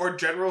Civil War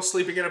general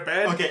sleeping in a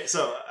bed. Okay,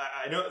 so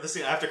I know this.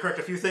 I have to correct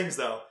a few things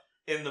though.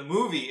 In the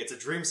movie, it's a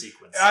dream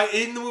sequence.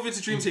 In the movie, it's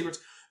a dream sequence.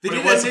 But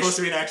it was supposed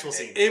to be an actual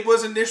scene. It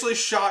was initially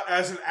shot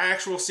as an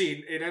actual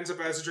scene. It ends up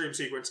as a dream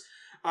sequence.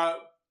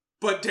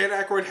 But Dan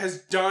Aykroyd has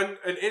done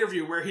an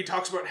interview where he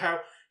talks about how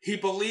he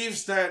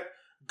believes that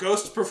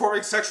ghosts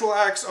performing sexual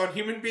acts on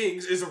human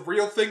beings is a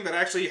real thing that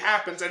actually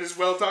happens and is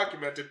well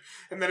documented.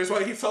 And that is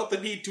why he felt the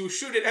need to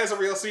shoot it as a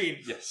real scene.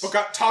 Yes. But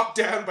got talked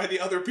down by the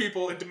other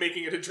people into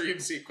making it a dream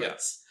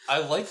sequence. I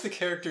like the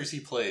characters he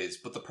plays,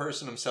 but the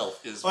person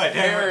himself is Dan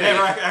very...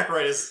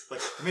 Aykroyd is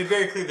like made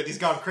very clear that he's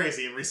gone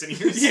crazy in recent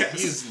years. Yes.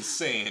 He's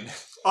insane.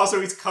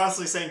 Also, he's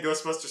constantly saying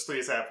Ghostbusters 3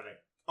 is happening.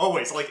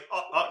 Always, like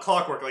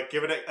clockwork. Like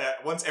give it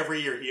once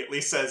every year. He at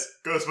least says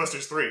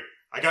Ghostbusters 3.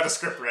 I got a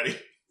script ready.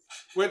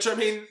 Which, I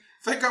mean,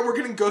 thank God we're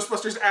getting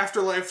Ghostbusters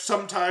Afterlife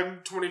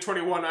sometime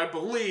 2021, I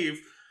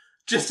believe,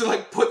 just to,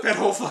 like, put that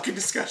whole fucking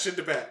discussion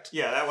to bed.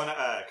 Yeah, that one,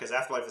 because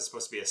Afterlife is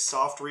supposed to be a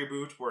soft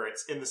reboot where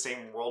it's in the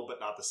same world but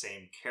not the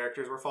same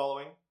characters we're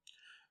following.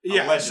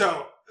 Yeah, Allegedly.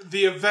 so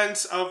the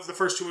events of the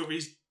first two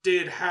movies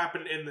did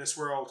happen in this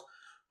world,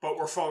 but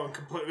we're following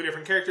completely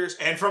different characters.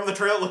 And from the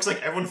trailer, it looks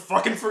like everyone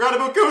fucking forgot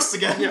about ghosts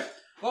again. Yeah.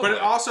 Lovely.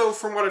 But also,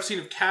 from what I've seen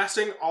of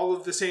casting, all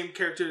of the same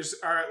characters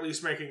are at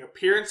least making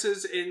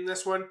appearances in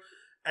this one.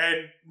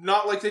 And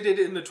not like they did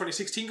in the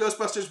 2016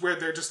 Ghostbusters, where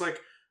they're just like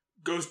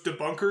ghost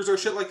debunkers or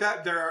shit like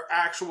that. There are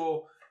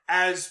actual,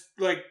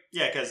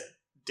 Yeah, because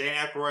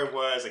Dan Aykroyd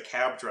was a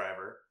cab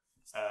driver.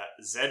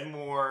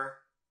 Zedmore...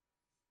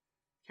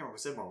 I can't remember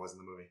what Zedmore was in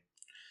the movie.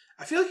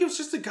 I feel like he was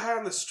just a guy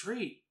on the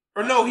street.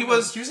 Or no, he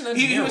was... He was an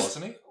engineer,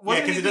 wasn't he? Yeah,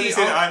 because it doesn't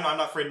say that I'm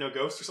not afraid of no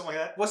ghosts or something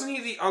like that. Wasn't he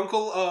the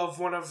uncle of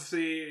one of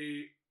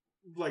the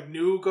like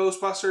new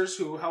Ghostbusters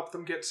who helped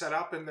them get set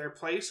up in their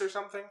place or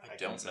something? I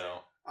don't know.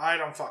 I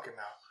don't fucking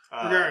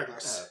know.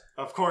 Regardless.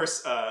 Of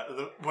course,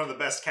 one of the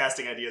best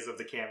casting ideas of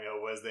the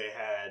cameo was they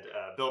had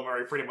Bill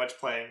Murray pretty much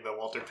playing the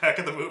Walter Peck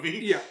of the movie.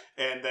 Yeah.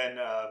 And then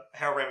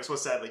Harold Ramis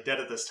was sadly dead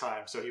at this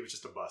time, so he was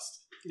just a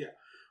bust. Yeah.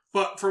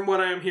 But from what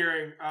I am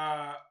hearing,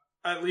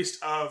 at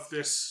least of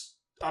this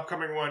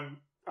upcoming one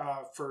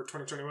for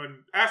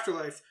 2021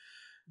 Afterlife,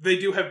 they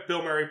do have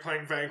Bill Murray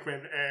playing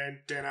Venkman and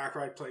Dan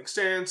Aykroyd playing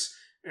Stance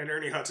and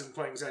Ernie Hudson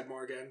playing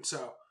Zedmore again,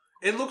 so...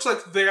 It looks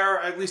like they are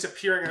at least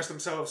appearing as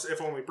themselves,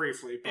 if only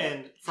briefly. But...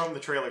 And from the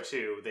trailer,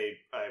 too,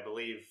 I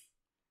believe,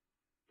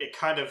 it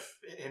kind of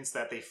hints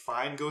that they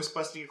find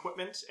Ghostbusting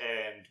equipment,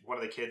 and one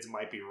of the kids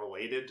might be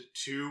related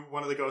to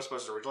one of the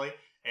Ghostbusters originally,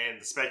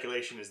 and the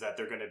speculation is that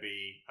they're going to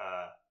be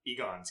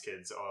Egon's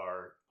kids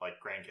or, like,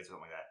 grandkids or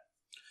something like that.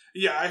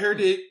 Yeah, I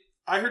heard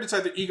it's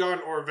either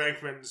Egon or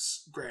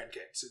Venkman's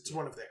grandkids. It's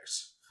one of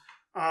theirs.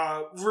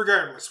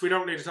 Regardless, we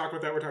don't need to talk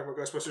about that. We're talking about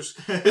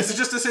Ghostbusters. This is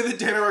just to say that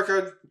Dan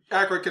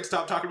Aykroyd can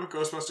stop talking about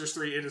Ghostbusters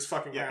 3. It is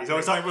fucking happening. He's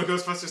always talking about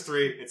Ghostbusters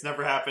 3. It's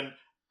never happened.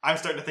 I'm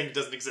starting to think it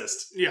doesn't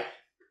exist. Yeah.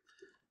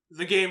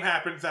 The game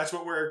happened. That's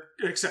what we're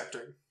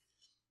accepting.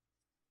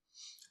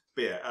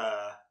 But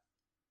yeah,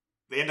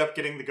 they end up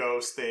getting the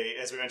ghost. They,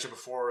 as we mentioned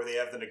before, they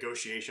have the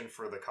negotiation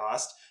for the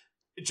cost.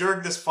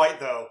 During this fight,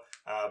 though,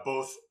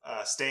 both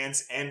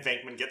Stance and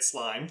Venkman get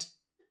slimed.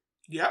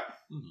 Yep.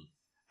 Mm-hmm.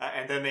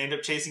 And then they end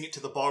up chasing it to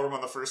the ballroom on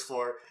the first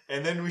floor.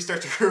 And then we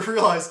start to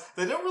realize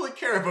they don't really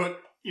care about,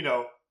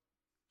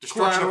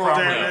 destruction of Collateral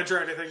property. damage or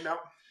anything, no.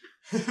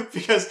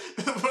 Because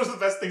one of the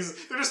best things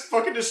is they're just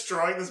fucking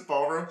destroying this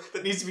ballroom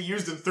that needs to be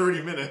used in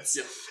 30 minutes.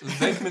 Yeah.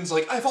 Venkman's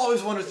like, I've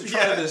always wanted to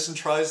try this, and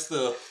tries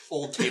the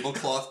old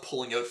tablecloth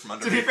pulling out from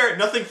underneath. To be fair,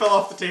 nothing fell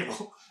off the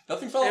table.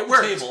 Nothing fell off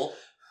the table,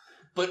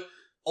 but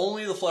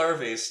only the flower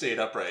vase stayed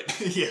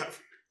upright. Yeah.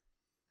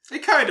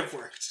 It kind of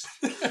worked.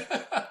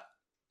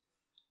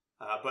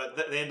 But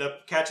they end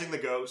up catching the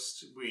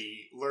ghost.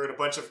 We learn a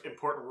bunch of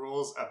important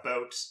rules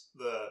about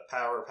the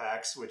power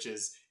packs, which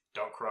is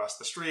don't cross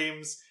the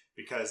streams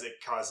because it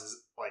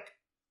causes like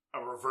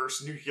a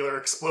reverse nuclear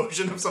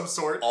explosion of some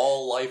sort.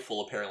 All life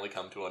will apparently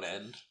come to an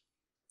end.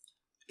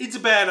 It's a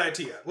bad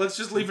idea. Let's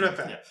just leave it at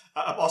that.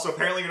 Yeah. Also,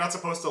 apparently you're not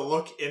supposed to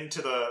look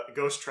into the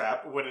ghost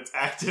trap when it's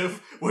active,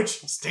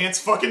 which Stance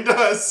fucking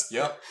does.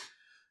 Yep.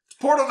 It's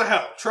portal to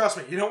hell. Trust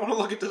me, you don't want to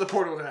look into the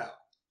portal to hell.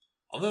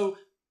 Although,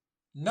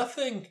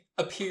 Nothing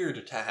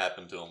appeared to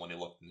happen to him when he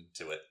looked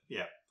into it.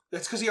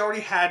 That's because he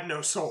already had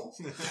no soul.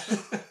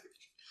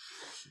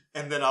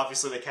 And then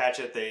obviously they catch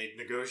it, they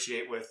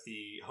negotiate with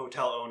the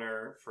hotel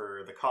owner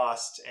for the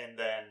cost, and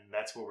then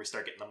that's where we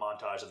start getting the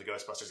montage of the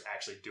Ghostbusters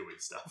actually doing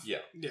stuff.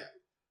 Yeah. Yeah.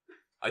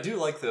 I do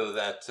like, though,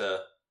 that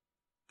the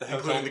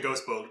Including the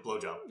ghost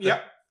blowjob.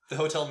 Yep. The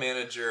hotel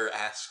manager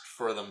asked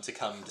for them to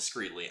come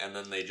discreetly, and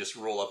then they just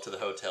roll up to the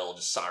hotel,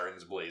 just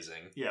sirens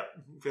blazing. Yeah,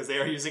 because they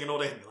are using an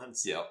old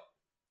ambulance. Yep.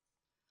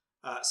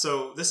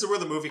 So this is where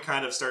the movie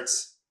kind of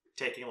starts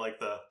taking like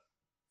the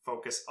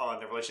focus on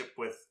the relationship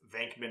with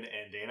Venkman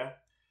and Dana,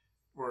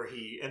 where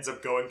he ends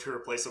up going to her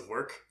place of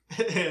work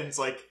and it's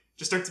like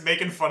just starts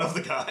making fun of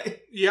the guy.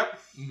 Yep.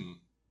 Mm-hmm.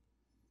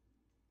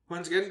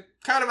 Once again,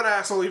 kind of an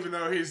asshole, even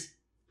though he's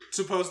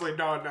supposedly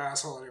not an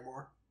asshole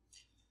anymore.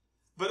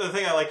 But the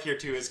thing I like here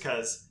too is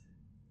because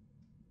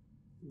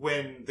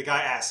when the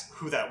guy asks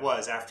who that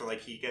was after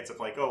like he gets up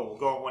like, oh, we'll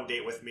go on one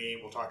date with me,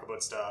 we'll talk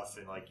about stuff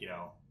and like, you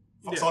know,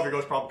 solve your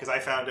ghost problem, because I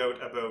found out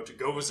about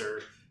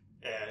Gozer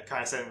and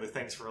kind of setting the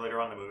things for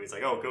later on in the movie. It's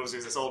like, oh,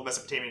 Gozer's this old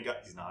Mesopotamian guy.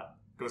 He's not.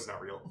 Gozer's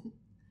not real.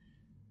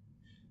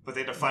 But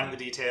they end up finding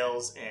the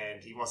details,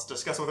 and he wants to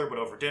discuss with her, but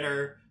over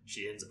dinner,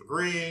 she ends up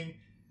agreeing.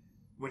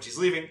 When she's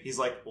leaving, he's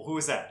like, well, who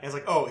is that? And he's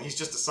like, oh, he's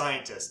just a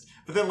scientist.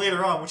 But then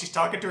later on, when she's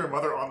talking to her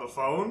mother on the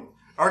phone,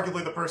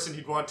 arguably the person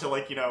you'd want to,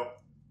 like, you know...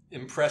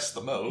 Impress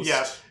the most.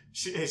 Yeah.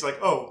 He's like,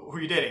 oh, who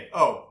are you dating?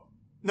 Oh,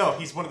 no,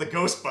 he's one of the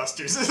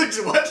Ghostbusters. It's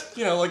like, what?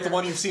 You know, like the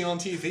one you've seen on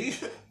TV.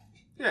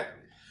 Yeah.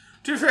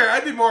 To be fair,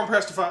 I'd be more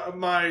impressed if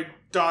my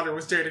daughter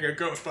was dating a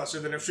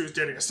Ghostbuster than if she was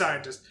dating a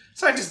scientist.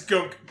 Scientists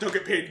don't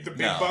get paid the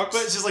big bucks.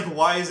 But it's just like,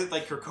 why is it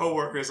like her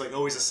coworker is like,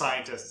 oh, he's a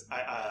scientist.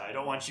 I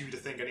don't want you to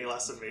think any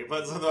less of me.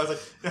 But so I was like,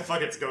 yeah,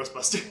 fuck, it's a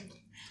Ghostbuster.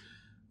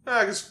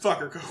 I guess fuck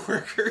her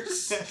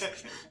coworkers.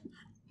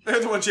 They're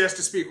the ones she has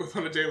to speak with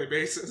on a daily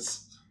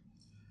basis.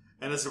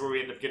 And this is where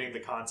we end up getting the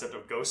concept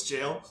of ghost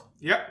jail.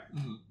 Yep.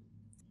 Mm-hmm.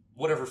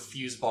 Whatever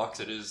fuse box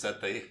it is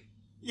that they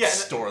Yeah,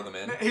 store them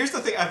in. Here's the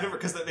thing, I've never,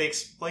 because they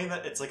explain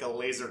that it's like a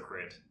laser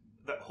grid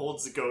that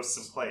holds the ghosts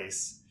in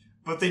place,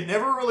 but they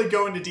never really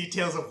go into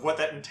details of what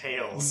that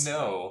entails.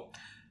 No.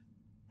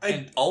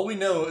 And all we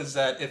know is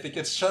that if it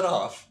gets shut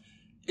off,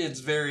 it's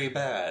very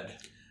bad.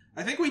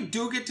 I think we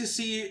do get to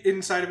see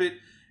inside of it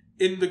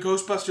in the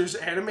Ghostbusters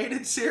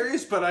animated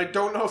series, but I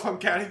don't know if I'm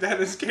counting that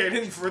as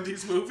canon for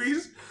these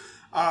movies.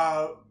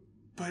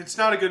 But it's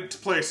not a good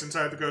place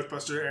inside the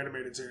Ghostbuster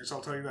animated series, I'll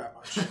tell you that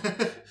much.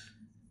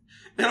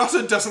 It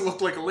also doesn't look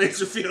like a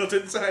laser field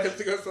inside of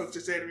the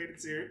Ghostbusters animated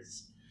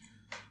series.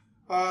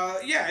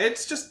 Yeah,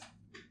 it's just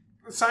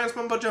science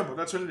mumbo-jumbo,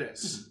 that's what it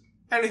is.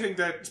 Anything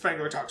that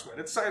Spangler talks about,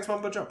 it's science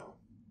mumbo-jumbo.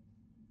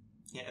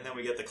 Yeah, and then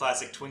we get the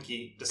classic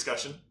Twinkie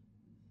discussion.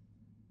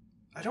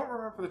 I don't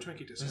remember the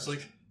Twinkie discussion. It's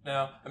like,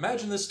 now,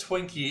 imagine this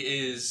Twinkie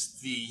is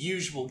the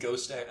usual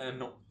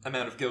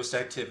amount of ghost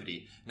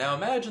activity. Now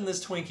imagine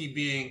this Twinkie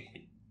being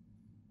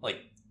like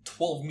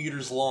 12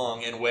 meters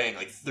long and weighing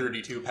like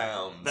 32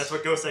 pounds. That's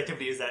what ghost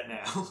activity is at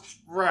now.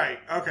 Right,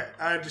 okay,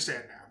 I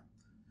understand now.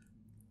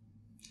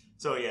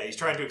 So yeah, he's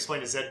trying to explain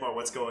to Zedmore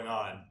what's going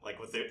on, like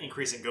with the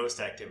increasing ghost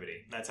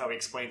activity. That's how he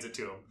explains it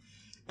to him.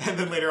 And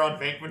then later on,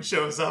 Venkman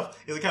shows up.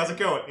 He's like, how's it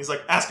going? He's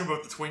like, ask him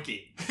about the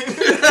Twinkie.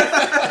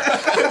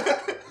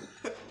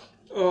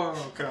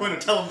 Oh, God. I'm going to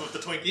tell him about the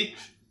Twinkie.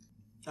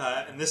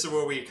 And this is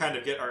where we kind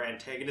of get our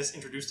antagonist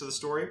introduced to the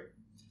story.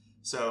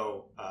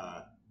 So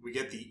we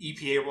get the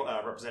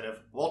EPA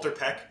representative, Walter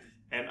Peck.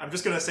 And I'm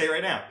just going to say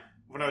right now,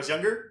 when I was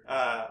younger,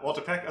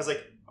 Walter Peck, I was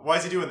like, why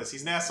is he doing this?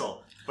 He's an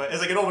asshole. But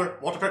as I get older,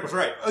 Walter Peck was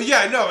right. Oh,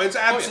 yeah, no, it's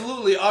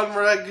absolutely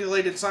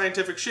unregulated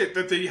scientific shit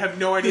that they have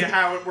no idea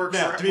how it works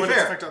Now, or to be what its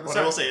fair, effect on the what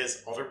I will say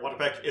is Walter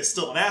Peck is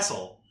still an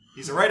asshole.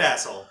 He's a right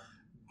asshole.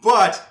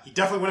 But he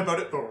definitely went about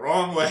it the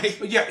wrong way.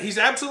 But yeah, he's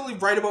absolutely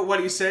right about what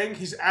he's saying.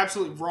 He's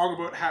absolutely wrong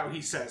about how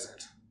he says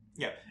it.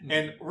 Yeah,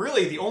 and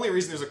really the only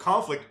reason there's a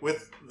conflict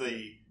with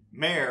the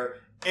mayor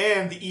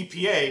and the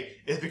EPA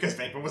is because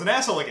Venkman was an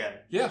asshole again.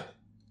 Yeah.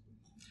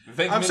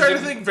 I'm starting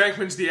to think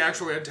Venkman's the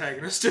actual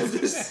antagonist of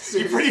this.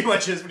 He pretty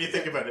much is when you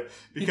think about it,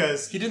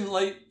 because he didn't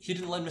let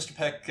Mr.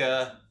 Peck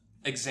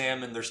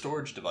examine their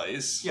storage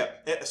device. Yeah,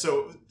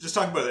 so just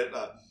talking about it,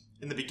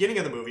 in the beginning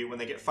of the movie, when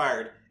they get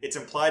fired, it's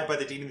implied by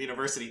the dean of the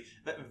university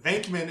that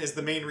Venkman is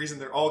the main reason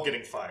they're all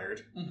getting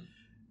fired. Mm.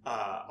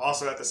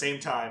 Also, at the same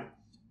time,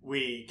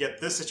 we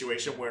get this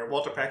situation where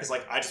Walter Peck is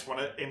like, I just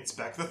want to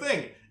inspect the thing.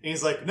 And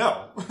he's like,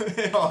 no.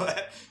 And all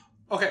that.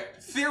 Okay,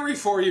 theory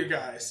for you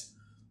guys.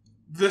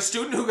 The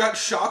student who got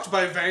shocked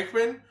by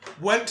Venkman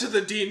went to the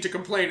dean to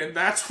complain, and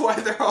that's why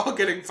they're all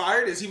getting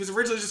fired, is he was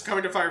originally just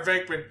coming to fire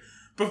Venkman,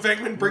 but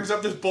Venkman brings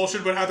up this bullshit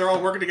about how they're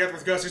all working together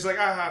with Gus. He's like,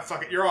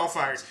 fuck it, you're all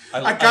fired.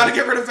 I gotta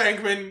get rid of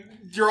Venkman,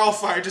 you're all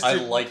fired. I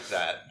like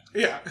that.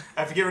 Yeah.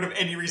 I have to get rid of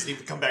any reason he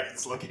would come back to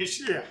this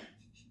location. Yeah.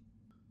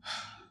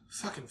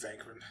 Fucking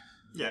Venkman.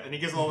 Yeah, and he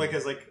gives them all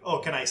like, oh,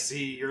 can I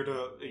see your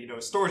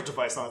storage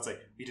device? And it's like,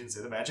 you didn't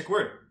say the magic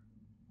word.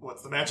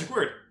 What's the magic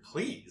word?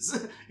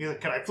 Please. He's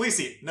like, can I please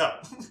see it?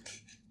 No.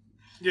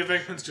 Yeah,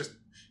 Venkman's just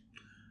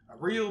a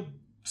real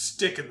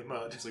stick in the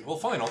mud. It's like, well,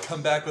 fine, I'll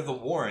come back with a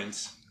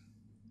warrant,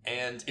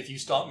 and if you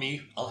stop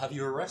me, I'll have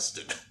you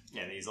arrested.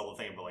 Yeah, and he's all the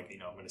thing about, like, you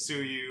know, I'm going to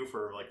sue you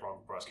for, like,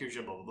 wrongful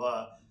prosecution, blah, blah,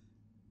 blah.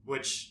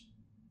 Which,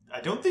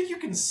 I don't think you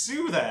can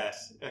sue that,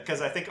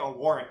 because I think a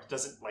warrant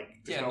doesn't, like...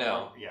 Yeah, no.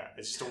 warrant. Yeah,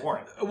 it's just a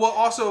warrant. Well,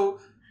 also,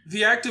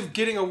 the act of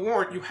getting a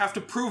warrant, you have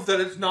to prove that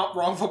it's not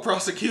wrongful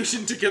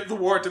prosecution to get the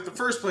warrant in the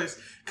first place.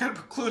 Kind of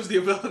precludes the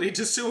ability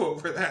to sue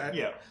over that.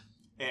 Yeah.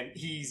 And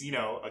he's, you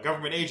know, a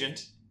government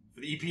agent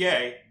for the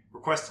EPA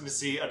requesting to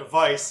see a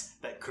device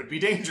that could be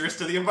dangerous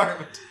to the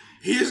environment.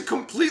 He is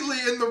completely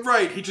in the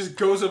right. He just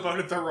goes about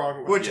it the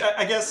wrong way. Which,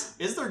 I guess,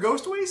 is there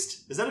ghost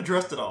waste? Is that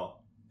addressed at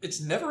all? It's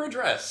never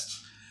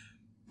addressed.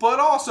 But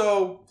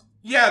also,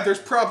 yeah, there's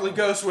probably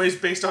ghost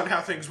waste based on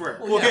how things work.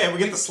 Well, okay, we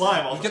get the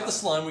slime all the time. We get the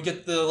slime, we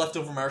get the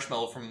leftover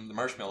marshmallow from the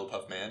Marshmallow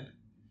Puff Man.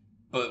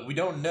 But we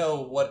don't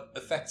know what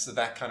effects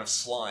that kind of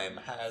slime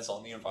has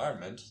on the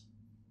environment.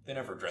 They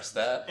never address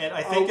that. And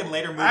I think in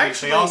later movies,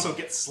 actually, they also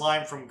get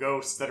slime from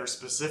ghosts that are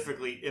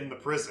specifically in the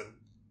prison.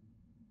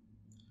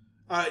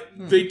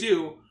 They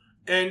do.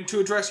 And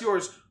to address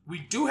yours, we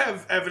do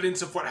have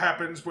evidence of what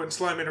happens when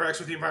slime interacts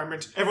with the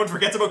environment. Everyone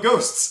forgets about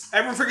ghosts.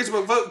 Everyone forgets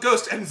about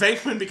ghosts, and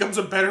Venkman becomes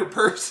a better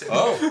person.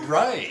 Oh,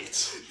 right.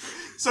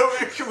 So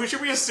should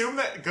we assume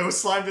that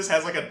ghost slime just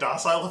has like a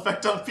docile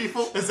effect on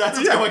people? Is that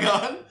what's going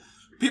on?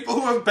 People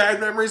who have bad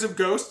memories of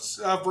ghosts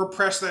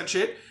repress that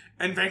shit.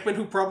 And Venkman,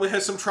 who probably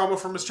has some trauma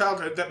from his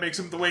childhood that makes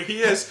him the way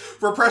he is,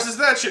 represses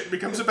that shit and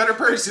becomes a better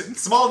person.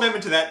 Small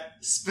amendment to that.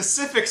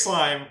 Specific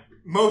slime,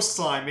 most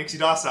slime makes you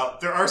docile.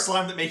 There are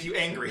slime that make you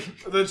angry.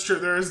 That's true.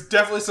 There is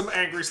definitely some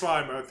angry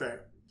slime out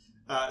there.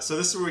 So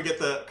this is where we get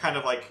the kind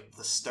of like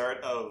the start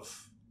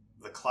of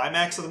the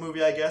climax of the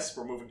movie, I guess.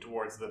 We're moving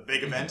towards the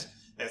big event.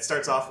 And it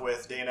starts off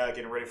with Dana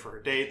getting ready for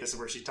her date. This is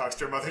where she talks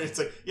to her mother. It's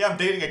like, yeah, I'm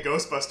dating a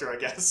Ghostbuster, I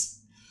guess.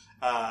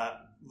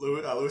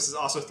 Lewis is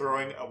also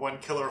throwing one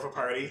killer of a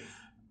party.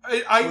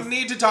 I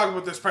need to talk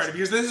about this party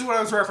because this is what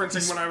I was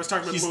referencing when I was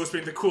talking about Lewis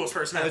being the coolest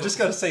person ever. I just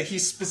gotta say, he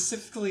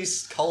specifically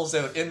calls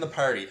out in the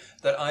party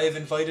that I have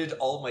invited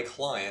all my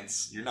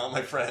clients. You're not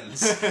my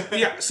friends.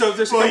 Yeah, so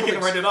there's well, he can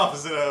write it off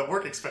as a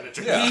work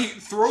expenditure. Yeah. He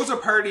throws a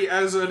party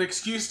as an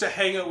excuse to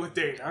hang out with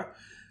Dana.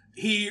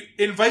 He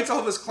invites all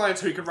of his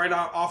clients so he can write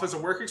off as a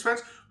work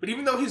expense, but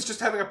even though he's just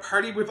having a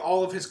party with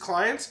all of his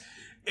clients,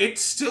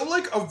 it's still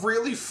like a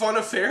really fun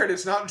affair and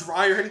it's not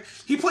dry or anything.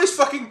 He plays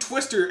fucking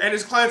Twister and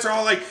his clients are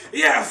all like,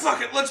 yeah,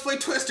 fuck it, let's play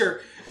Twister.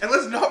 And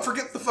let's not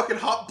forget the fucking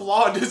hot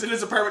blonde who's in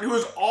his apartment who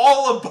is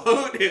all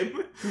about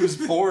him. He was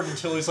bored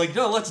until he's like,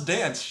 no, let's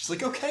dance. She's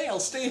like, okay, I'll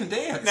stay and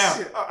dance. Now,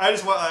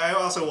 I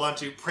also want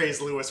to praise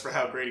Lewis for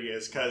how great he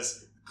is,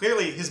 because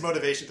clearly his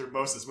motivation through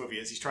most of this movie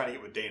is he's trying to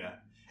get with Dana.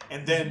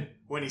 And then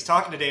when he's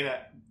talking to Dana,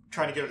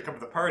 trying to get her to come to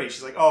the party,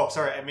 she's like, oh,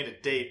 sorry, I made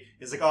a date.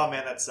 He's like, oh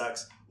man, that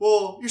sucks.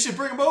 Well, you should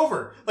bring him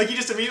over. Like, he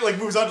just immediately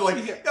moves on to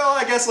like, oh,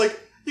 I guess like,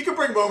 you can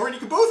bring him over and you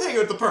can both hang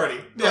out at the party.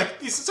 Yeah. Like,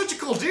 he's such a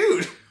cool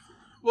dude.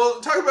 Well,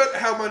 talk about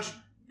how much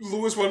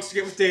Lewis wants to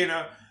get with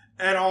Dana,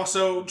 and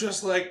also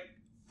just like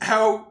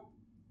how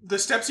the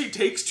steps he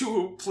takes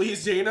to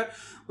please Dana.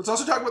 Let's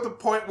also talk about the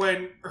point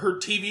when her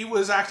TV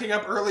was acting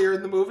up earlier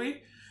in the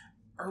movie.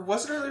 Or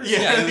was it earlier?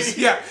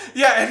 Yeah.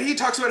 Yeah, and he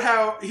talks about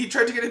how he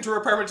tried to get into her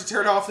apartment to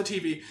turn off the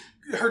TV.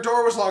 Her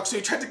door was locked, so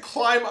he tried to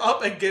climb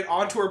up and get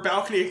onto her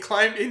balcony and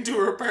climb into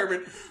her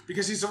apartment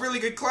because he's a really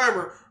good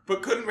climber,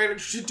 but couldn't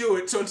manage to do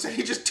it. So instead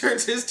he just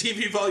turns his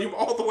TV volume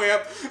all the way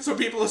up so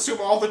people assume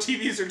all the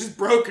TVs are just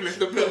broken in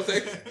the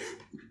building.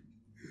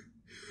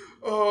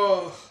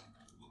 Oh.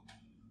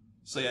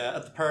 So yeah,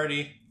 at the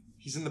party,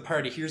 he's in the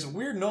party, hears a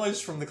weird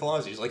noise from the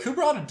closet. He's like, who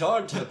brought a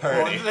dog to the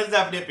party? Well, that's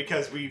definitely it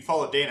because we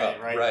followed Dana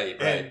in, right?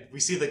 Right. And we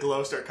see the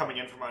glow start coming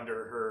in from under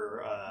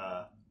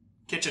her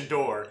kitchen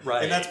door.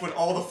 Right. And that's when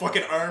all the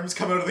fucking arms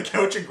come out of the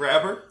couch and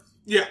grab her.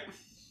 Yeah.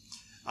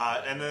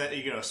 And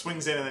then,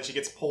 swings in and then she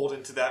gets pulled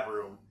into that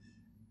room.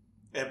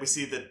 And we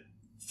see the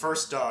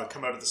first dog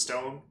come out of the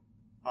stone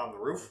on the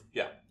roof.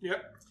 Yeah.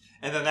 Yep.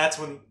 And then that's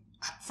when,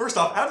 first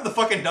off, how did the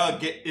fucking dog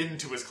get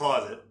into his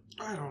closet?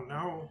 I don't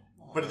know.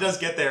 But it does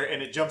get there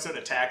and it jumps out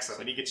and attacks him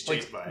and he gets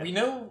chased by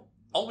it.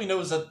 All we know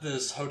is that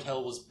this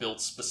hotel was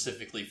built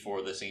specifically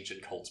for this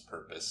ancient cult's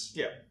purpose.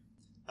 Yeah.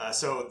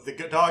 So the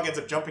dog ends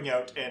up jumping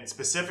out and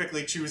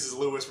specifically chooses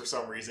Lewis for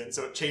some reason,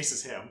 so it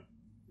chases him.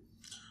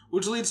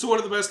 Which leads to one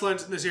of the best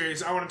lines in the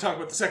series. I want to talk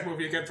about the second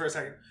movie again for a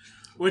second.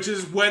 Which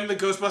is when the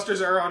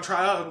Ghostbusters are on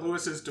trial and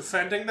Lewis is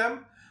defending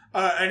them.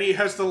 And he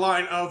has the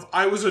line of,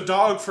 I was a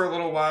dog for a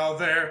little while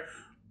there,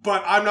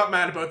 but I'm not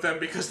mad about them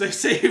because they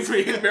saved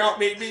me and brought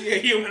me being a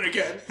human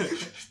again.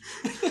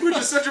 Which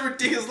is such a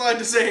ridiculous line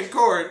to say in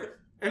court.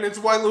 And it's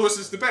why Lewis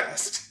is the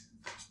best.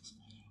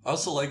 I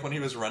also like when he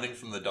was running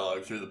from the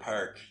dog through the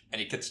park,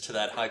 and he gets to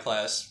that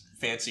high-class,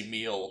 fancy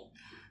meal.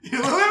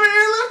 You're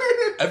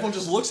living. Everyone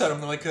just looks at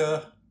him and they're like,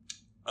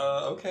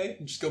 okay.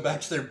 And just go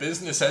back to their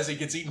business as he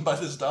gets eaten by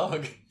this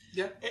dog.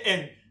 Yeah.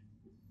 And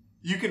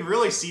you can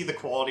really see the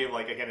quality of,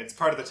 like, again, it's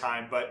part of the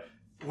time, but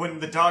when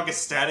the dog is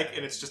static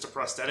and it's just a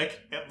prosthetic,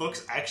 it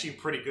looks actually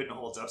pretty good and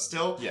holds up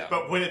still. Yeah.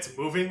 But when it's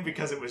moving,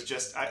 because it was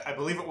just, I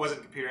believe it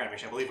wasn't computer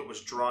animation, I believe it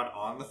was drawn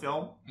on the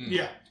film,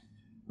 Yeah.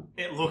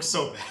 it looks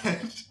so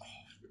bad.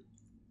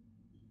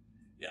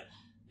 Yeah.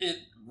 It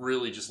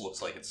really just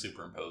looks like it's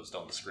superimposed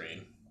on the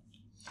screen.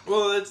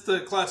 Well, it's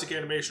the classic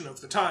animation of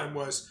the time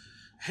was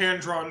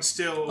hand-drawn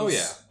stills Oh,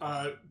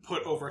 yeah.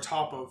 Put over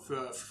top of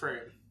the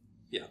frame.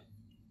 Yeah.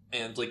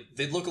 And, like,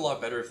 they'd look a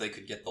lot better if they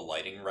could get the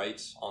lighting right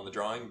on the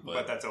drawing,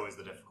 But that's always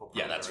the difficult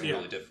part. yeah, that's right?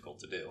 really difficult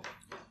to do.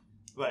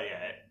 But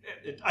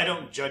yeah, I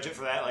don't judge it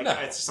for that. Like, No.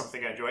 it's just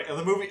something I enjoy. And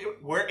the movie,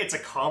 where it's a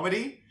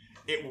comedy,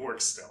 it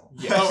works still.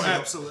 Yes. Oh,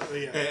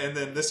 absolutely, yeah. And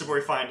then this is where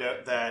we find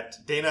out that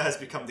Dana has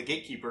become the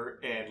gatekeeper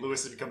and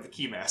Lewis has become the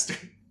keymaster.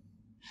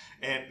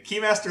 And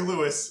Keymaster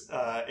Lewis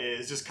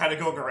is just kind of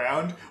going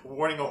around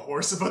warning a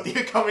horse about the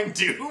coming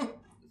doom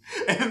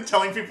and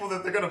telling people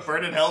that they're going to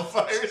burn in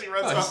hellfire as he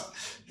runs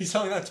off. He's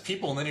telling that to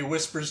people, and then he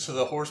whispers to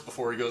the horse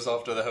before he goes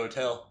off to the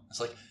hotel. It's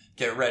like,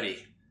 get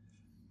ready.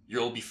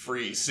 You'll be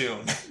free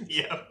soon.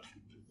 Yeah.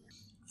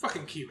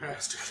 Fucking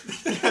Keymaster.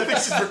 I think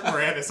it's just Rick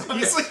Moranis,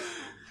 honestly.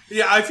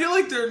 Yeah, I feel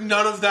like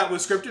none of that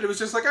was scripted. It was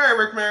just like, all right,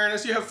 Rick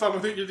Moranis, you have fun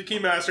with it. You're the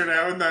Keymaster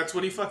now, and that's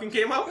what he fucking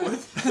came up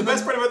with. The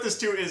best part about this,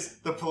 too, is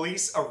the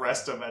police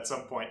arrest him at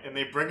some point, and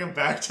they bring him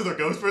back to their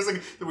ghost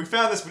person. We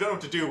found this, we don't know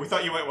what to do. We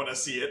thought you might want to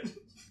see it.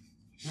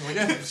 Oh,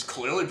 yeah, he's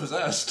clearly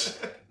possessed.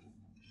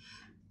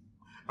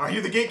 Are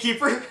you the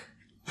gatekeeper?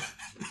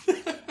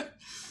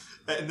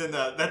 And then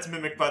that's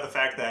mimicked by the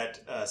fact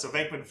that, so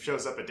Venkman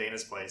shows up at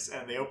Dana's place,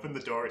 and they open the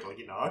door until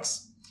he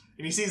knocks.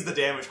 And he sees the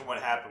damage from what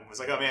happened. It was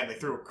like, oh man, they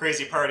threw a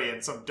crazy party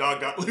and some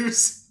dog got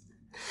loose.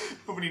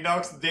 But when he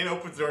knocks, Dana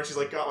opens the door and she's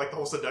like, got like the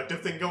whole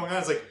seductive thing going on.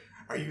 It's like,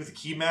 are you the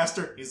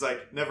keymaster? He's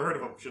like, never heard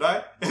of him. Should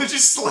I? And then she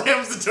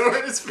slams the door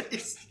in his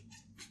face.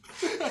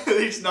 And then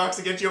he just knocks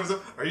again. She opens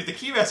up, are you the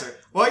keymaster?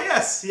 Well,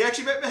 yes. He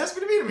actually asked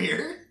me to meet him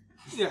here.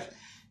 Yeah.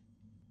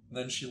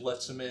 Then she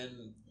lets him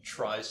in,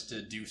 tries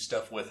to do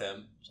stuff with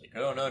him. It's like,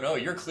 oh, no,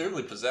 you're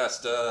clearly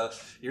possessed.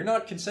 You're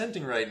not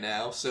consenting right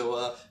now,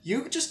 so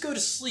you just go to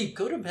sleep.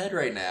 Go to bed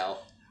right now.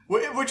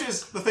 Which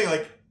is the thing,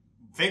 like,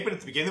 Venkman at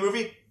the beginning of the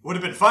movie would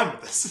have been fine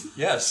with this.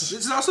 Yes.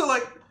 It's also,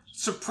 like,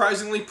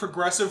 surprisingly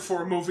progressive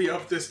for a movie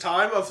of this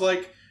time, of,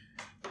 like,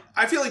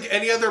 I feel like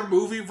any other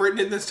movie written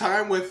in this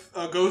time with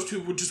a ghost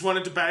who would just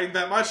wanted to bang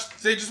that much,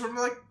 they just would be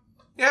like,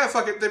 yeah,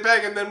 fuck it, they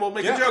bang and then we'll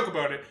make a joke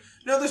about it.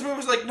 No, this movie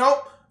was like,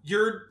 nope,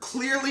 you're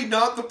clearly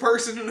not the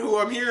person who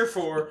I'm here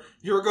for.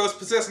 You're a ghost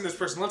possessing this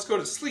person. Let's go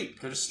to sleep.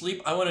 Go to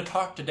sleep. I want to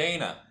talk to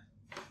Dana.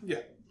 Yeah.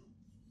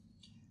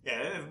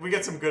 Yeah, we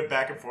get some good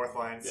back and forth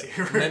lines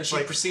here. And then she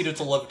like, proceeded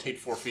to levitate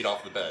 4 feet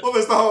off the bed. well,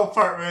 there's the whole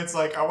part where it's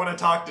like, I want to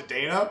talk to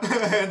Dana.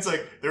 And it's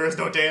like, there is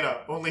no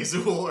Dana, only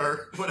Zool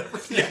or whatever.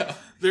 Yeah.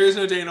 There is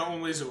no Dana,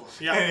 only Zool.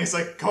 Yeah. And he's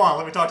like, come on,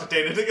 let me talk to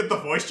Dana. To get the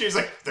voice change, he's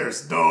like,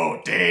 there's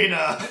no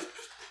Dana.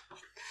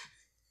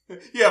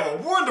 You have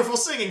a wonderful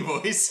singing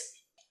voice.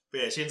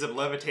 But yeah, she ends up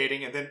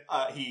levitating, and then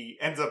he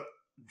ends up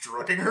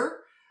drugging her.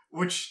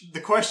 Which,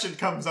 the question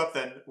comes up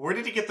then, where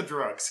did he get the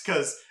drugs?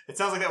 Because it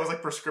sounds like that was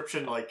like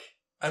prescription, like,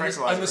 I'm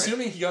tranquilizer, right?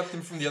 assuming he got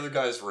them from the other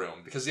guy's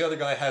room, because the other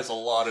guy has a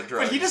lot of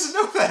drugs. But he doesn't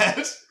know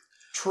that.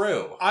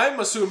 True. I'm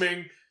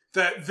assuming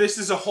that this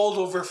is a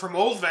holdover from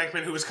old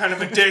Venkman, who was kind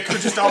of a dick who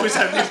just always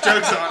had these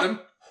drugs on him.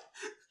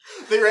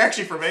 They were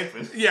actually for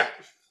Venkman. Yeah.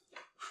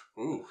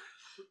 Ooh.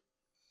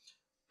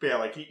 But yeah,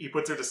 like, he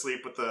puts her to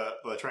sleep with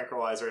the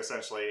tranquilizer,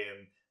 essentially,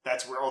 and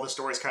that's where all the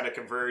stories kind of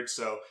converge.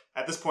 So,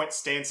 at this point,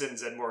 Stanson and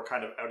Zedmore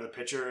kind of out of the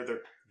picture.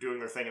 They're doing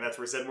their thing, and that's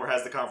where Zedmore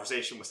has the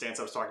conversation with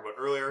Stanson I was talking about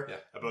earlier,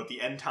 about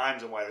the end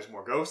times and why there's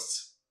more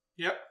ghosts.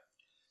 Yep.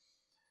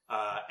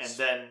 And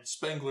then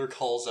Spengler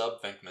calls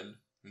up Venkman.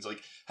 He's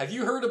like, have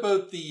you heard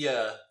about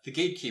the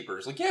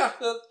gatekeepers? Like, yeah,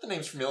 the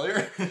name's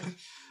familiar.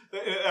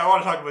 I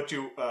want to talk about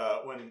you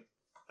when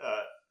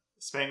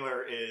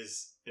Spengler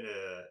is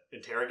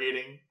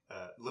interrogating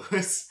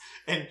Lewis,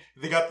 and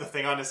they got the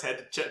thing on his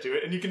head to do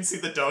it, and you can see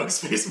the dog's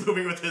face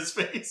moving with his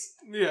face.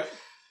 Yeah.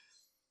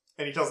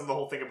 And he tells him the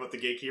whole thing about the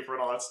gatekeeper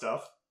and all that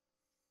stuff.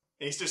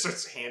 And he just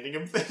starts handing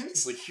him things.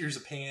 He's like, here's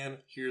a pan,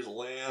 here's a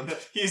lamb.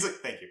 He's like,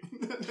 thank you.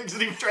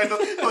 He's even trying to,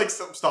 like,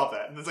 stop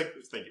that. And it's like,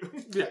 thank you.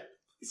 Yeah.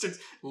 He starts,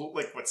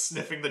 like,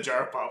 sniffing the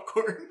jar of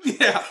popcorn.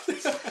 Yeah.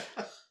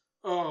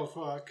 Oh,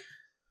 fuck.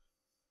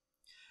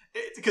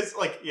 Because,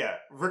 like, yeah,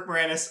 Rick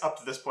Moranis up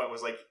to this point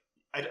was like,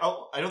 I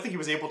don't think he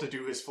was able to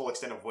do his full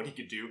extent of what he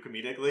could do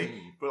comedically.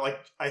 But, like,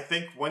 I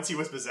think once he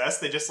was possessed,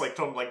 they just, like,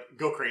 told him, like,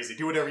 go crazy,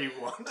 do whatever you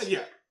want.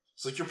 Yeah.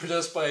 It's like, you're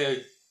possessed by a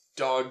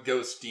dog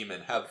ghost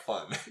demon, have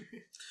fun.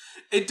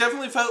 It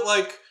definitely felt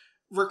like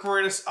Rick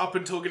Moranis up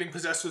until getting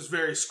possessed was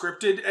very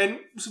scripted, and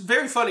it's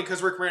very funny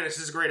because Rick Moranis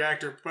is a great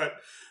actor, but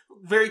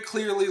very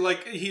clearly,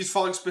 like, he's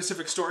following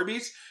specific story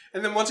beats.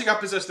 And then once he got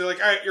possessed, they're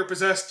like, all right, you're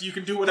possessed, you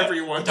can do whatever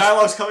you want. The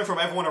dialogue's coming from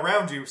everyone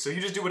around you, so you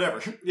just do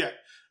whatever. Yeah.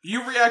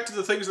 You react to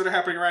the things that are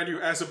happening around you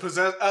as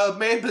a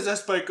man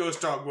possessed by a ghost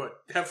dog would.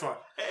 Have fun.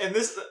 And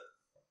this,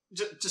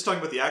 just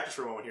talking about the actors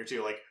for a moment here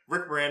too, like,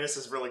 Rick Moranis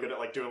is really good at,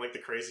 like, doing, like, the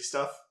crazy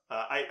stuff.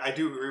 I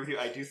do agree with you.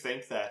 I do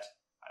think that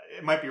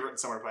it might be written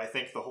somewhere, but I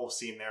think the whole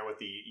scene there with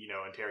the,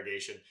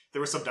 interrogation,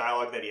 there was some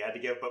dialogue that he had to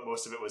give, but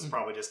most of it was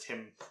probably just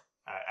him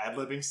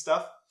ad-libbing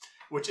stuff,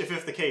 which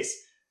if the case,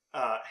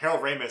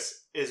 Harold Ramis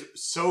is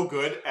so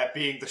good at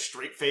being the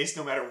straight face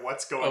no matter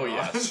what's going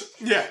on. Yes.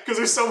 Yeah. Because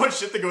there's so much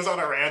shit that goes on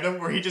around him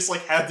where he just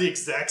had the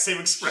exact same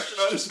expression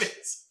on his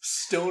face.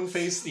 Stone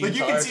face the You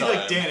entire can see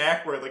time. Dan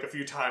Aykroyd a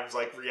few times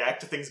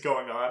react to things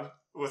going on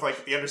with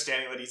the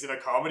understanding that he's in a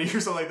comedy or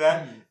something like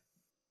that.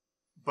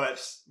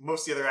 But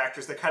most of the other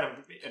actors, they're kind of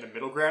in the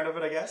middle ground of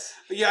it, I guess.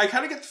 Yeah, I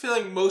kind of get the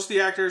feeling most of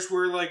the actors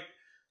were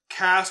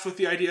cast with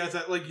the idea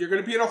that you're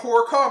going to be in a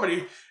horror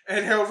comedy,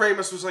 and Harold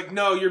Ramis was like,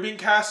 no, you're being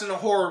cast in a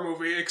horror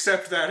movie,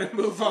 accept that and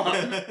move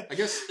on. I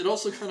guess it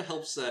also kind of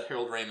helps that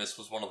Harold Ramis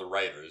was one of the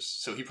writers,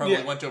 so he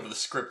probably went over the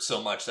script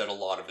so much that a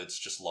lot of it's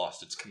just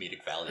lost its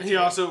comedic value. He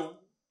also,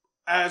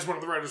 as one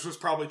of the writers, was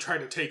probably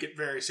trying to take it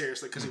very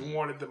seriously because he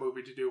wanted the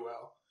movie to do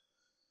well.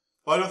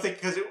 Well, I don't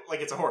think, because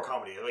it's a horror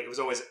comedy. It was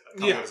always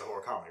a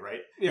horror comedy,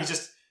 right? Yeah.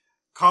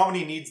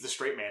 Comedy needs the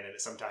straight man in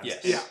it sometimes.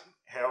 Yes. Yeah.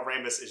 Harold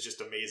Ramis is just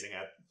amazing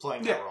at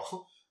playing that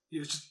role. He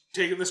was just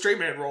taking the straight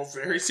man role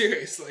very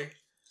seriously.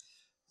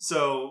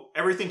 So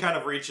everything kind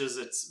of reaches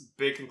its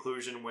big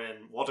conclusion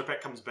when Walter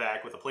Peck comes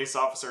back with a police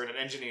officer and an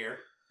engineer,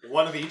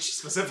 one of each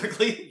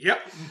specifically.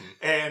 Yep.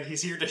 And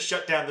he's here to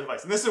shut down the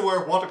device. And this is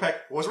where Walter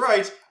Peck was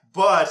right,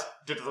 but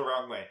did it the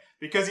wrong way.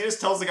 Because he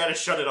just tells the guy to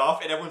shut it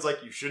off, and everyone's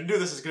like, you shouldn't do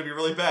this, it's going to be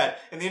really bad.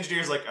 And the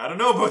engineer's like, I don't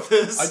know about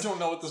this. I don't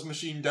know what this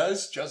machine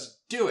does,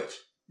 just do it.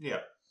 Yeah.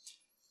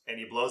 And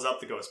he blows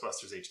up the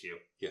Ghostbusters HQ.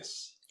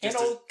 Yes. Just And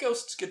all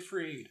ghosts get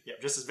freed. Yeah,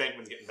 just as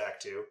Venkman's getting back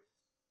too.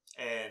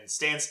 And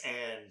Stantz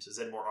and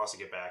Zedmore also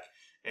get back.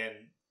 And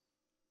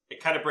it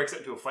kind of breaks up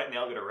into a fight and they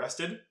all get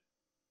arrested.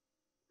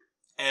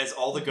 As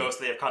all the ghosts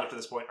they have caught up to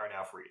this point are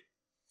now freed.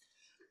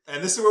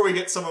 And this is where we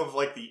get some of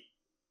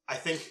I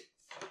think,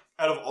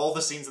 out of all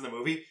the scenes in the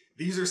movie,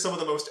 these are some of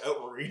the most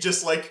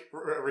outrageous,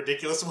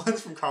 ridiculous ones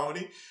from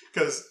comedy.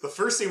 Because the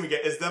first scene we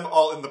get is them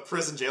all in the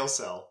prison jail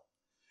cell.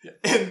 Yeah.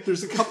 And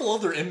there's a couple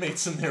other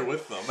inmates in there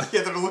with them.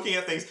 Yeah, they're looking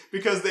at things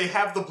because they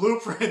have the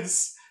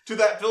blueprints to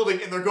that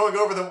building and they're going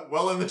over them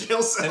while in the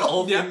jail cell. And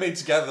all the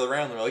inmates gather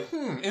around. They're like,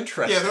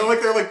 interesting. Yeah,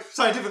 they're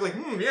scientifically,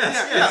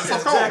 yes, of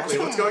exactly,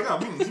 course. what's going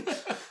on?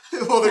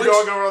 Well, they're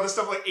going over all this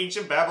stuff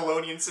ancient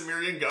Babylonian,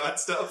 Sumerian god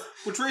stuff.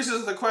 Which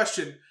raises the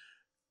question,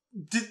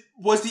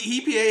 was the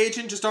EPA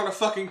agent just on a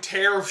fucking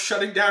tear of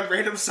shutting down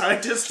random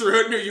scientists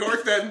throughout New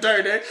York that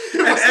entire day?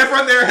 And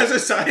everyone there has a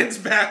science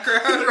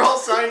background? They're all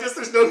scientists,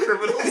 there's no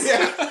criminals.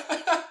 Yeah.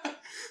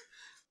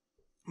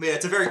 But yeah,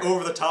 it's a very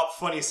over-the-top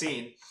funny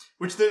scene,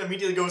 which then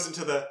immediately goes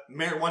into the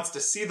mayor wants to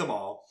see them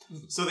all.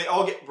 So they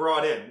all get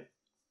brought in,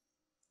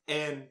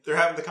 and they're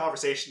having the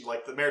conversation,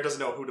 the mayor doesn't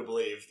know who to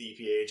believe, the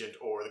EPA agent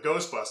or the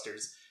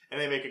Ghostbusters,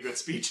 and they make a good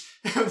speech.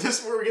 And this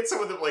is where we get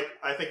some of the,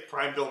 I think,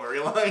 prime Bill Murray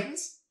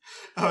lines.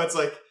 It's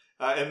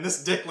and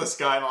this dickless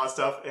guy and all that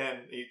stuff, and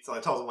he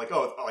tells him,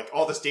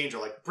 all this danger,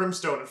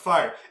 brimstone and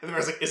fire. And the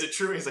mayor's like, is it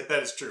true? And he's like,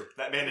 that is true.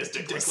 That man is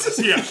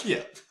dickless. Yeah.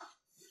 Yeah.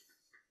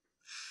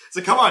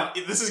 So come on,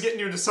 this is getting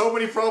you into so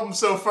many problems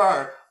so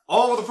far.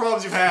 All of the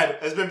problems you've had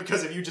has been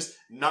because of you just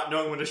not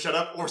knowing when to shut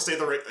up or say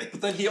the right thing. But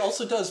then he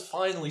also does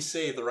finally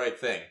say the right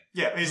thing.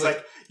 Yeah, and he's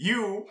like,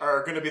 you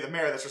are going to be the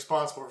mayor that's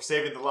responsible for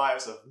saving the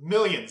lives of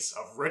millions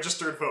of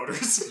registered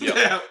voters. Yep.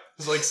 Yeah.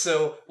 It's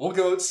so we'll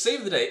go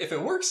save the day. If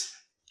it works,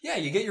 yeah,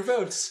 you get your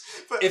votes.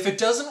 But if it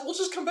doesn't, we'll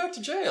just come back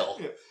to jail.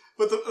 Yeah.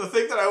 But the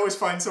thing that I always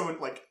find so,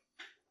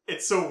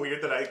 it's so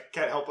weird that I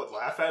can't help but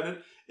laugh at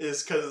it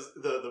is because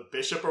the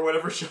bishop or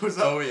whatever shows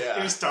up. Oh, yeah.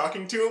 And he's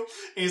talking to him,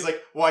 and he's like,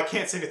 well, I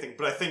can't say anything,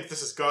 but I think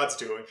this is God's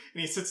doing.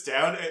 And he sits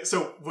down, and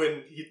so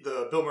when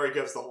the Bill Murray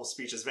gives the whole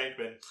speech as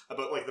Venkman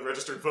about, the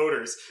registered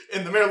voters,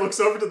 and the mayor looks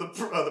over to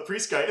the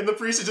priest guy, and the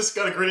priest has just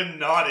got a grin and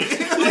nodding.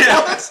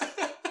 Yeah.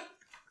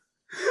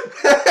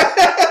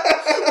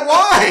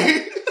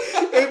 Why?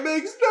 It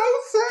makes no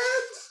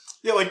sense.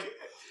 Yeah,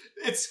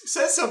 it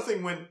says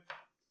something when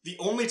the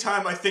only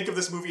time I think of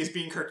this movie as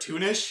being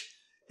cartoonish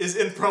is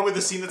in probably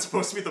the scene that's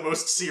supposed to be the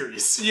most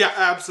serious. Yeah,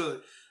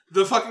 absolutely.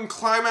 The fucking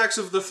climax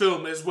of the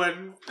film is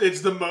when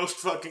it's the most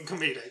fucking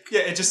comedic.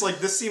 Yeah, it just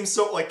this seems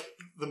so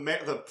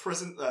the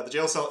prison, the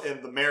jail cell,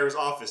 and the mayor's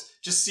office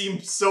just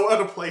seem so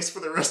out of place for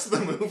the rest of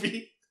the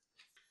movie.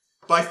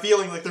 By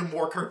feeling like they're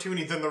more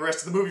cartoony than the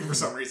rest of the movie for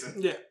some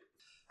reason. Yeah.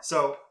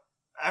 So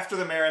after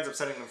the mayor ends up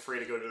setting them free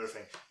to go do their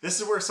thing,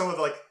 this is where some of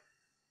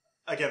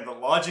again, the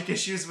logic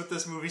issues with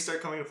this movie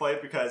start coming into play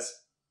because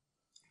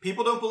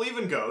people don't believe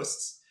in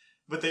ghosts,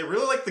 but they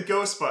really like the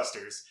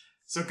Ghostbusters.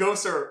 So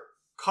ghosts are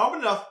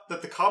common enough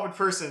that the common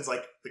person's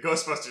the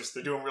Ghostbusters,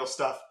 they're doing real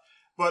stuff,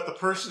 but the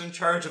person in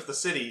charge of the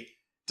city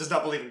does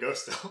not believe in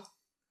ghosts still.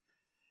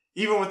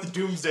 Even with the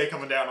doomsday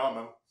coming down on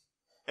them.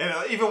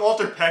 And even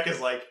Walter Peck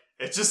is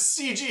it's just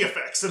CG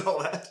effects and all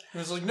that.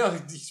 And it's no,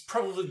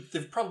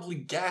 they've probably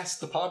gassed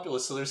the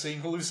populace, so they're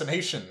seeing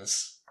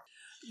hallucinations.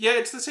 Yeah,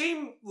 it's the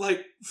same,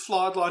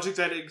 flawed logic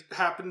that it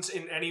happens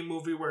in any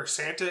movie where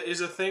Santa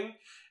is a thing,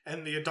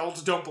 and the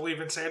adults don't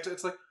believe in Santa.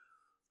 It's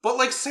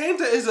but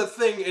Santa is a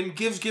thing and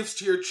gives gifts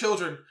to your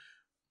children.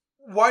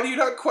 Why do you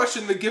not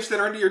question the gifts that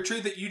are under your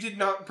tree that you did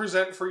not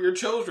present for your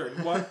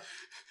children? What?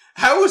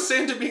 How is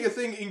Santa being a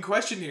thing in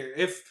question here?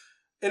 If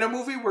in a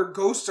movie where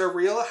ghosts are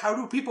real, how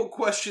do people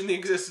question the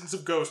existence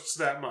of ghosts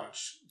that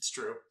much? It's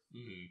true.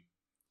 Mm-hmm.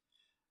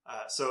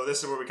 So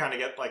this is where we kind of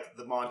get like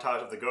the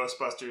montage of the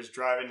Ghostbusters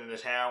driving into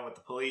town with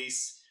the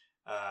police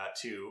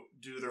to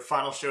do their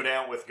final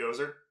showdown with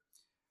Gozer.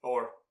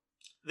 Or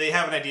they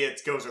have an idea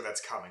it's Gozer that's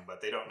coming,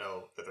 but they don't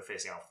know that they're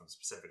facing off with them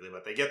specifically.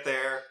 But they get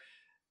there,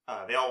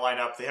 they all line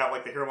up, they have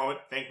like the hero moment.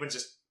 Venkman's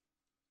just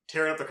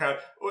tearing up the crowd.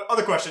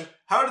 Other question,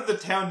 how did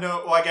the town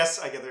know? Well, I guess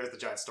there's the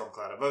giant storm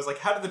cloud. But I was like,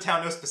 how did the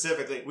town know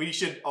specifically we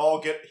should all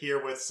get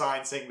here with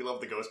signs saying we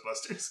love the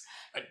Ghostbusters?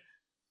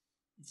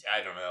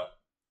 I don't know.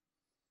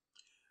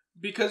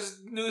 Because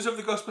news of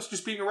the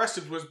Ghostbusters being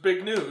arrested was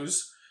big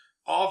news,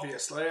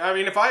 obviously. I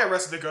mean, if I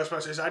arrested the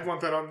Ghostbusters, I'd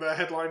want that on the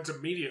headlines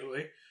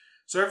immediately.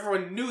 So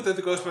everyone knew that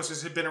the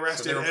Ghostbusters had been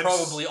arrested. So they were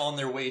probably on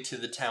their way to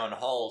the town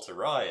hall to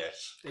riot.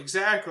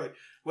 Exactly.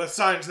 With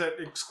signs that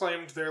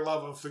exclaimed their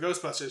love of the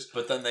Ghostbusters.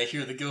 But then they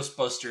hear the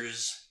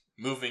Ghostbusters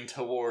moving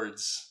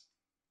towards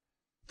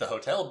the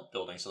hotel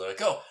building, so they're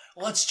like, oh,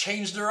 let's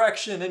change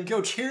direction and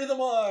go cheer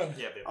them on.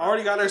 Yeah, they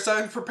Already got our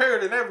signs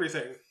prepared and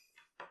everything.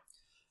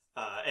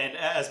 And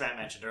as Matt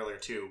mentioned earlier,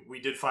 too, we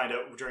did find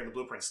out during the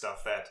blueprint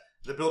stuff that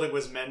the building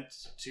was meant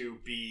to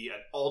be an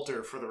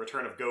altar for the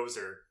return of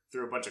Gozer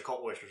through a bunch of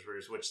cult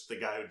worshippers, which the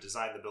guy who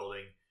designed the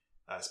building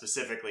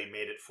specifically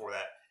made it for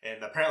that.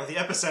 And apparently the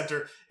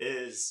epicenter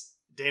is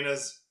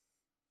Dana's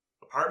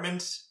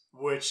apartment,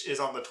 which is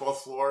on the 12th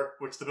floor,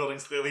 which the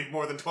building's clearly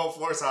more than 12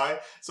 floors high.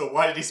 So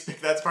why did he pick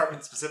that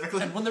apartment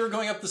specifically? And when they were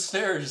going up the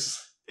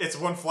stairs... It's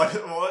one flight.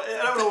 Well,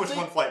 I don't know which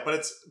one flight, but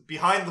it's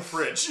behind the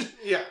fridge.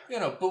 Yeah. You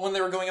know, but when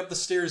they were going up the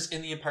stairs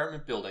in the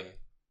apartment building...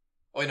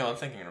 Oh, no, I'm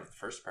thinking of the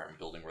first apartment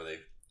building where they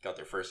got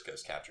their first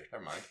ghost captured.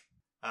 Never mind.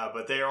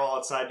 But they are all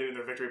outside doing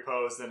their victory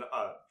pose. Then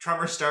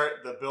tremors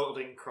start, the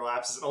building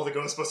collapses, and all the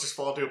Ghostbusters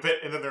fall into a pit,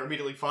 and then they're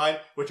immediately fine,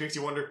 which makes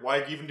you wonder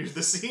why even do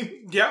this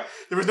scene. Yeah.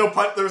 There was no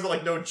there was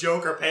like no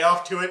joke or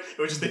payoff to it.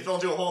 It was just they fell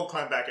into a hole and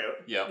climbed back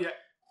out. Yeah.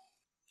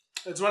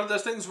 It's one of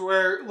those things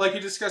where, like you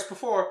discussed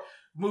before,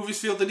 movies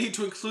feel the need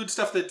to include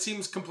stuff that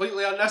seems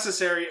completely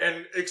unnecessary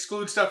and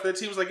exclude stuff that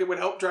seems like it would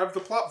help drive the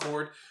plot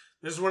forward.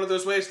 This is one of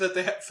those ways that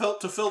they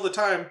felt to fill the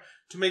time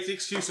to make the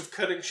excuse of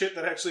cutting shit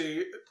that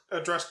actually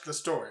addressed the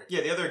story.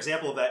 Yeah, the other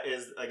example of that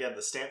is, again,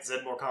 the Stant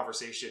Zedmore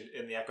conversation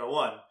in the Echo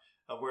One,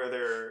 where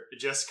they're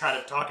just kind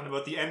of talking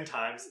about the end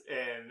times,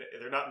 and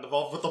they're not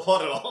involved with the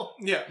plot at all.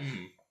 Yeah.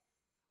 Mm.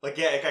 Like,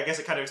 yeah, I guess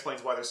it kind of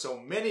explains why there's so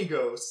many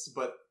ghosts,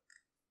 but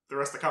the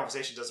rest of the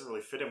conversation doesn't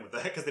really fit in with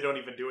that, because they don't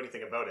even do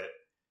anything about it.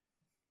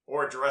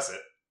 Or address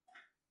it.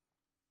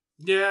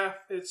 Yeah,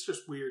 it's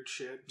just weird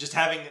shit. Just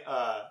having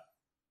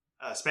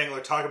Spangler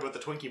talk about the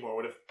Twinkie more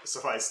would have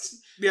sufficed.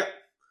 Yeah.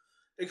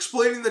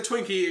 Explaining the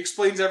Twinkie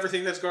explains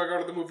everything that's going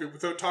on in the movie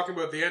without talking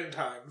about the end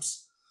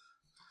times.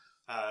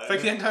 In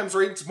fact, the end times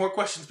raises more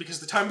questions because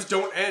the times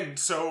don't end,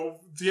 so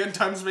the end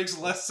times makes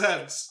less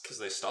sense. Because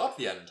they stopped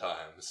the end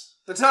times.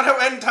 That's not how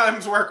end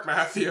times work,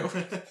 Matthew.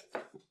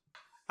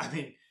 I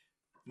mean,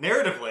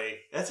 narratively,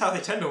 that's how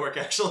they tend to work,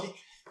 actually.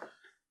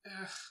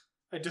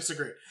 I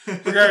disagree.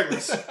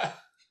 Regardless.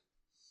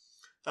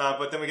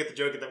 But then we get the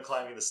joke of them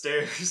climbing the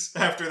stairs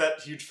after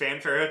that huge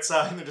fanfare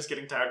outside. They're just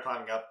getting tired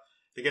climbing up.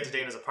 They get to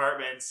Dana's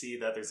apartment, see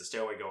that there's a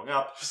stairway going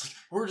up. Just like,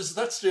 where does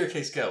that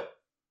staircase go?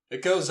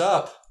 It goes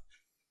up.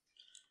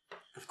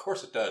 Of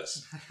course it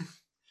does.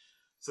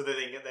 So that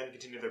they can then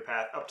continue their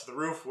path up to the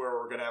roof where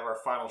we're going to have our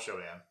final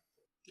showdown.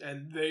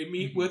 And they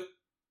meet with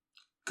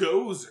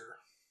Gozer.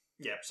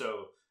 Yeah,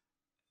 so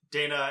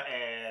Dana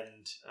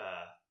and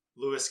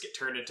Lewis get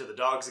turned into the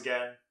dogs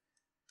again.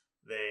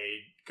 They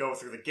go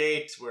through the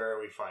gate where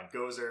we find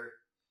Gozer,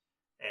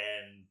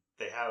 and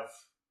they have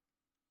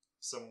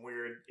some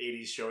weird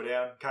 80s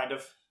showdown, kind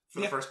of, for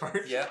the first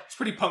part. Yeah. It's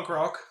pretty punk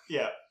rock.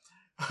 Yeah.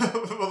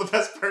 Well, the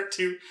best part,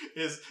 too,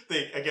 is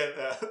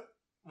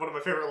one of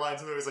my favorite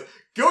lines in the movie is like,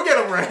 "Go get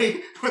him,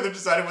 Ray!" when they're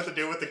deciding what to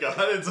do with the gun.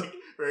 It's like,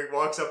 Ray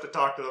walks up to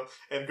talk to them,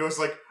 and goes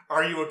like,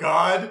 "Are you a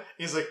god?"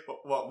 He's like,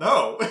 "Well,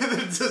 no." And then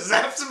it just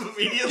zaps him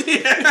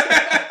immediately.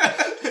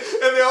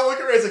 And they all look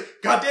at Ray and say,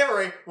 "God damn it,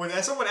 Ray, when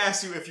someone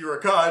asks you if you're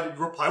a god,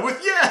 you reply with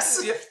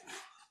yes!" Yeah.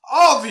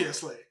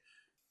 Obviously.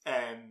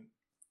 And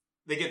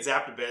they get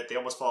zapped a bit. They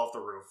almost fall off the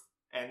roof.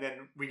 And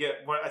then we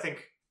get what I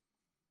think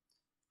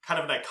kind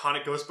of an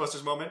iconic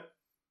Ghostbusters moment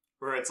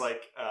where it's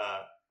like,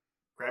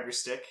 grab your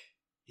stick,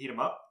 heat him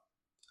up.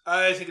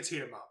 I think it's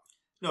heat 'em up.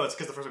 No, it's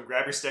because the first one,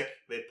 grab your stick,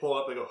 they pull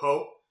it up, they go,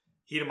 ho,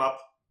 heat him up,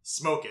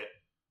 smoke it.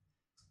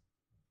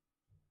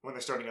 When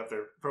they're starting up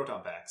their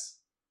proton packs.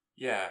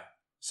 Yeah.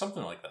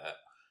 Something like that.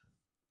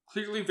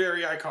 Clearly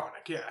very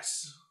iconic,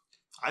 yes.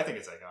 I think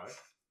it's iconic.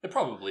 It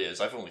probably is.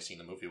 I've only seen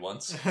the movie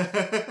once.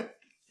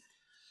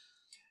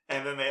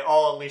 And then they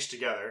all unleash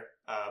together,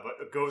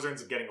 but Gozer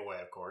ends up getting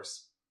away, of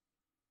course.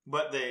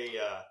 But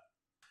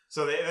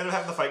so they end up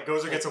having the fight,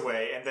 Gozer gets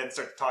away, and then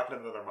start talking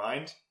to them in their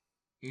mind.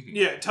 Mm-hmm.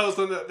 Yeah, it tells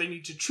them that they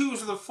need to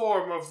choose the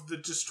form of the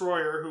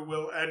destroyer who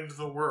will end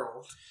the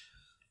world.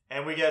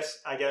 And we get,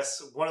 I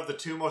guess, one of the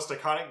two most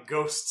iconic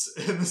ghosts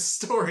in the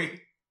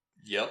story.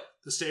 Yep.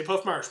 The Stay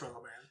Puft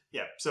Marshmallow Man.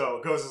 Yeah,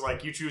 so Ghost is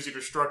like, you choose your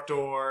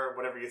Destructor,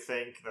 whatever you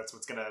think, that's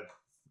what's gonna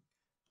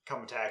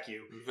come attack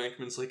you.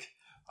 Venkman's like,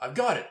 I've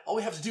got it. All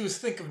we have to do is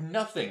think of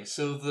nothing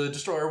so the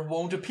destroyer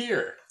won't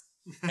appear.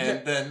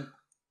 And then...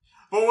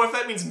 But what if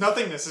that means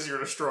nothingness is your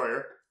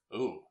destroyer?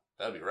 Ooh,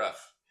 that'd be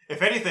rough.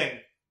 If anything,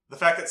 the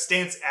fact that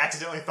Stance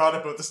accidentally thought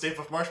about the Stay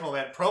Puft Marshmallow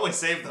Man probably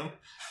saved them.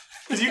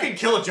 Because you can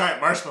kill a giant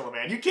Marshmallow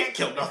Man, you can't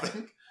kill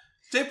nothing.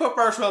 Stay Puft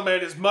Marshmallow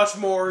Man is much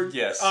more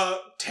Yes.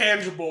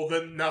 tangible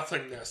than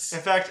nothingness. In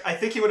fact, I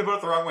think he would have put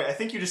it the wrong way. I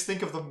think you just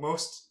think of the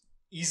most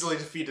easily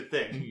defeated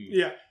thing.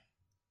 Yeah.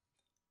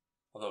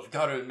 Although I've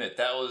got to admit,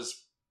 that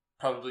was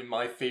probably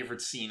my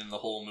favorite scene in the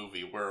whole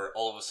movie, where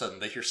all of a sudden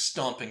they hear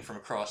stomping from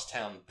across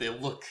town. They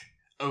look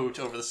out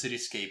over the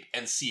cityscape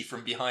and see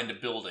from behind a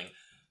building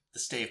the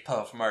Stay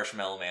Puft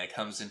Marshmallow Man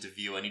comes into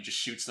view, and he just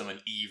shoots them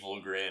an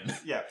evil grin.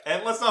 Yeah,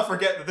 and let's not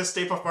forget that this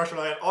Stay Puft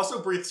Marshmallow Man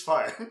also breathes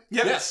fire.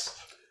 Yep. Yes.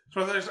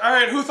 So there's,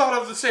 alright, who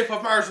thought of the Stay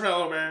Puft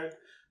Marshmallow Man?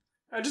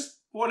 I just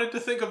wanted to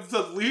think of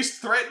the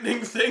least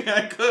threatening thing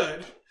I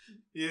could.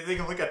 You think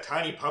of like a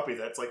tiny puppy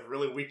that's like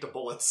really weak to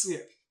bullets. Yeah.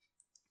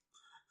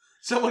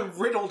 Someone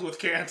riddled with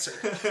cancer.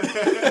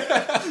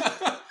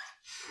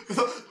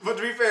 But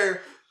to be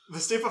fair, the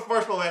Stay Puft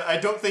Marshmallow Man, I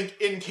don't think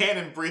in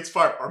canon breathes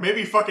fire. Or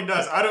maybe he fucking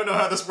does. I don't know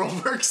how this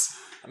world works.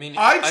 I mean,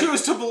 I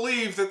choose to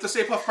believe that the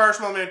Stay Puft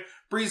Marshmallow Man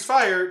breathes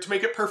fire to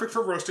make it perfect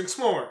for roasting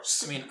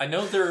s'mores. I mean, I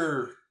know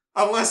they're...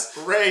 Unless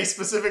Ray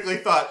specifically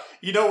thought,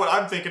 you know what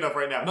I'm thinking of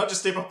right now? Not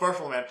just Stay Puft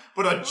Marshmallow Man,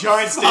 but a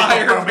giant Stay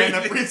Fire, Puft Marshmallow Man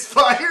that baby. breathes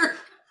fire.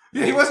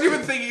 Yeah, he wasn't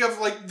even thinking of,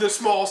 like, the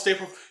small Stay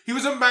Puft. He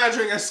was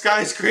imagining a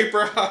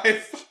skyscraper high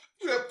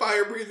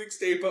fire-breathing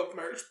Stay Puft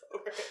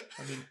Marshmallow Man.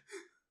 I mean,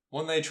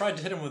 when they tried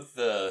to hit him with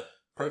the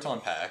proton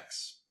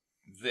packs,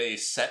 they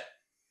set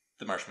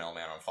the Marshmallow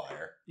Man on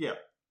fire.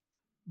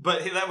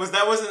 But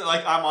that wasn't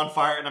like I'm on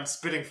fire and I'm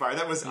spitting fire.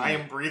 That was I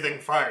am breathing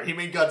fire. He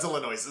made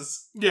Godzilla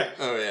noises. Yeah.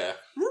 Oh, yeah.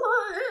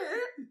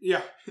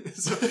 Yeah.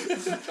 So,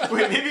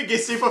 wait, maybe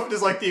Stay Puft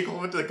is like the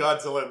equivalent to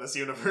Godzilla in this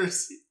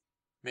universe.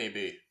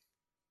 Maybe.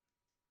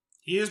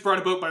 He is brought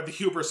about by the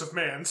hubris of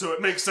man, so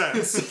it makes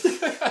sense.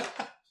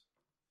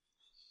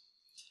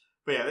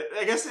 But yeah,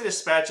 I guess they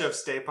dispatch of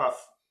Stay Puft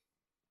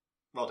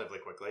relatively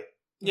quickly.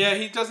 Yeah,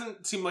 he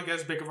doesn't seem like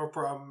as big of a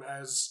problem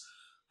as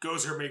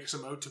Gozer makes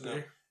him out to be.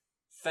 No.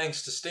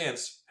 Thanks to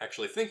Stance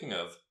actually thinking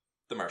of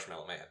the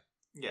Marshmallow Man.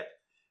 Yeah.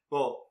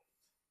 Well,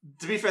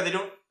 to be fair,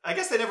 I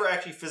guess they never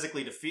actually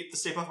physically defeat the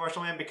Stay Puft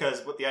Marshmallow Man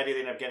because what the idea they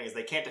end up getting is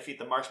they can't defeat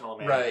the Marshmallow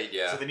Man. Right,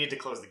 yeah. So they need to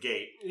close the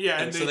gate.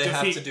 Yeah, And so they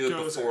have defeat to do it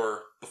Gozer.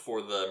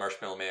 before the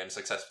Marshmallow Man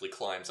successfully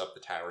climbs up the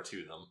tower to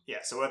them. Yeah,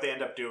 so what they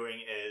end up doing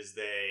is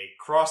they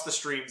cross the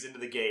streams into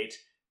the gate,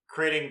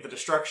 creating the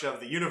destruction of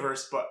the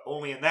universe, but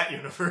only in that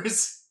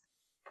universe.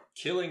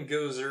 Killing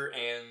Gozer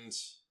and...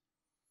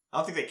 I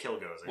don't think they kill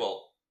Gozer.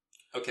 Well,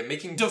 okay,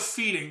 Defeating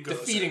Gozer.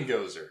 defeating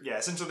Gozer. yeah,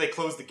 essentially they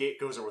closed the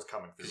gate Gozer was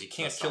coming through. Because you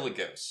can't That's kill a all.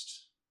 ghost.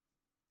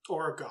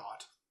 Or a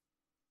god.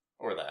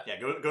 Or that. Yeah,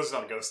 Gozer's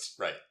not a ghost.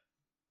 Right.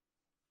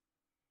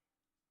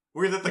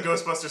 Weird that the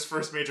Ghostbusters'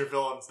 first major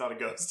villain's not a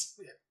ghost.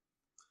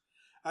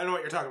 I know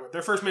what you're talking about.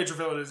 Their first major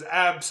villain is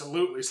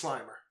absolutely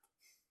Slimer.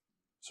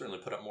 Certainly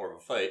put up more of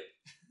a fight.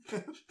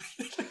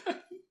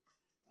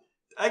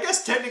 I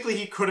guess technically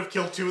he could have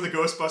killed two of the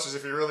Ghostbusters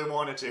if he really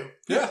wanted to.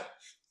 Yeah.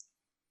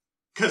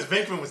 Because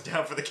Venkman was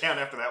down for the count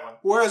after that one.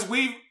 Whereas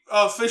we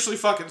officially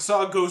fucking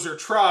saw Gozer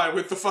try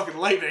with the fucking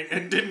lightning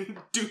and didn't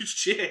do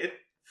shit.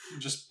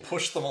 Just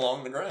push them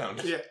along the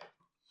ground. Yeah.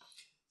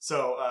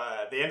 So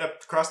they end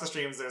up across the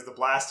streams. There's the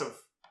blast of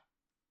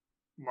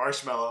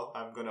marshmallow,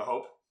 I'm going to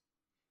hope,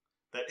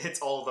 that hits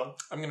all of them.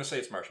 I'm going to say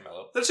it's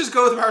Marshmallow. Let's just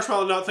go with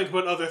Marshmallow and not think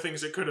about other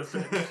things it could have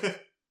been.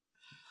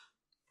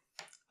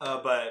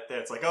 But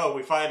it's like, oh,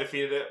 we finally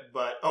defeated it.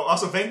 But, oh,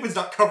 also Venkman's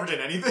not covered in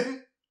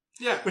anything.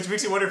 Yeah. Which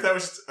makes me wonder if that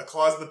was just a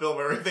clause in the Bill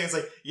Murray thing. It's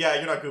like, yeah,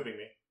 you're not gooping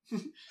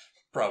me.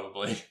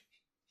 Probably.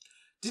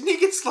 Didn't he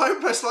get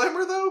slimed by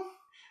Slimer, though?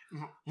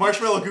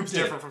 Marshmallow goop's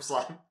Yeah. different from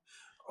slime.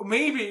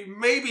 Maybe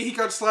he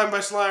got slimed by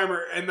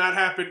Slimer and that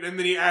happened and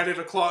then he added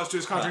a clause to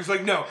his contract. He's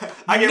like, no,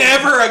 I get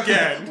never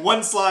again.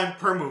 one slime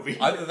per movie.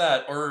 Either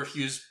that, or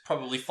he was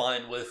probably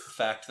fine with the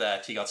fact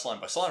that he got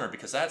slimed by Slimer,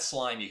 because that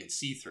slime you can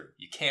see through.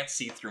 You can't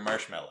see through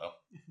Marshmallow.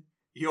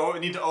 You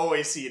need to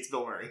always see it's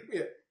Bill Murray.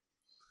 Yeah.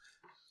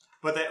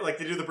 But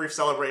they do the brief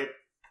celebrate.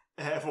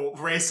 Well,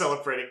 Ray's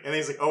celebrating, and then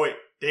he's like, oh wait,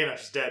 Dana,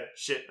 she's dead.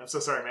 Shit, I'm so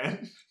sorry,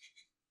 man.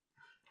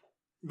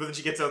 But then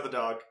she gets out the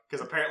dog,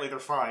 because apparently they're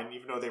fine,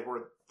 even though they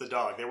were the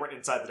dog. They weren't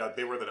inside the dog,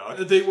 they were the dog.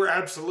 They were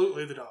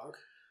absolutely the dog.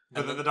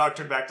 But then the dog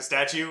turned back to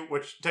statue,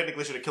 which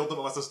technically should have killed them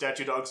unless those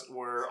statue dogs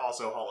were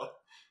also hollow.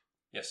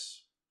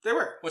 Yes. They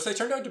were. Which they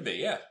turned out to be,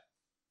 yeah.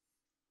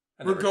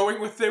 And We're they were,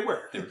 going with they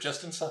were. they were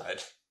just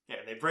inside. Yeah,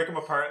 and they break them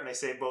apart, and they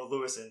save both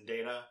Lewis and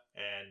Dana,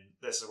 and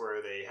this is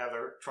where they have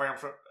their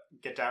triumphant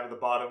get down to the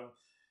bottom.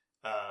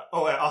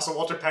 And also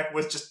Walter Peck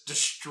was just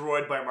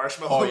destroyed by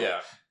Marshmallow. Oh,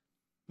 yeah.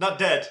 Not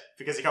dead,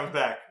 because he comes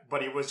back,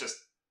 but he was just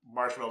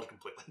marshmallowed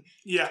completely.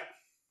 Yeah.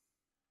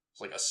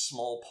 It's like a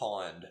small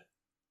pond,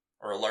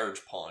 or a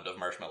large pond of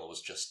marshmallow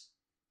was just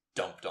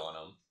dumped on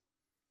him.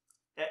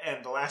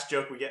 And the last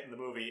joke we get in the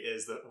movie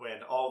is that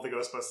when all the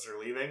Ghostbusters are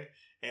leaving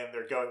and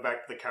they're going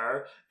back to the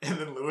car, and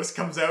then Lewis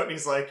comes out and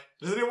he's like,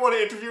 "Does anyone want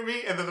to interview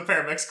me?" And then the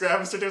paramedics grab him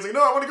and start like,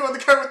 "No, I want to go in the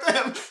car with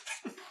them."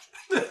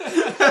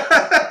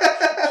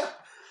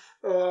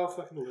 Oh,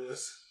 fucking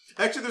Lewis.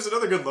 Actually, there's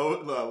another good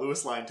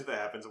Lewis line too that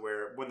happens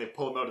where when they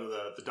pull him out of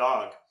the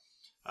dog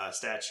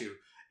statue,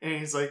 and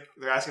he's like,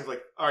 they're asking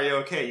like, "Are you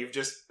okay? You've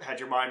just had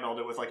your mind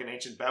melded with like an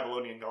ancient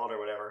Babylonian god or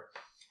whatever."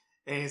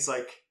 And he's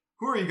like,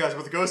 "Who are you guys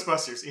with the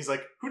Ghostbusters?" And he's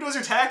like, "Who does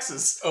your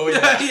taxes?" Oh,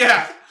 yeah.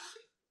 Yeah.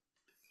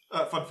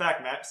 Fun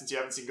fact, Matt, since you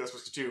haven't seen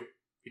Ghostbusters 2,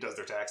 he does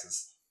their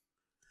taxes.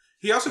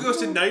 He also goes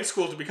to night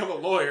school to become a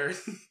lawyer.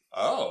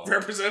 Oh,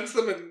 Represents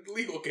them in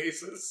legal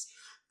cases.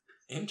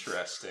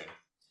 interesting.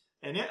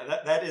 And yeah,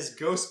 that is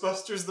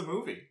Ghostbusters the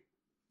movie.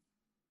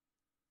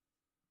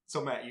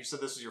 So Matt, you said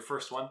this was your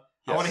first one. I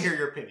Yes. want to hear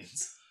your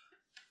opinions.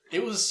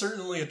 It was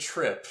certainly a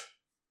trip.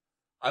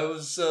 I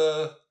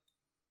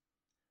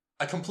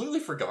completely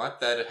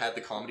forgot that it had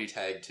the comedy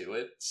tag to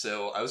it,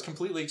 so I was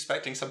completely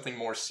expecting something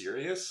more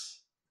serious.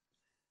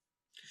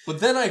 But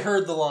then I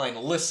heard the line,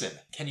 "Listen,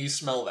 can you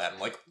smell that?" I'm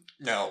like,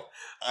 no.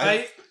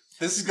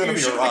 This is going to You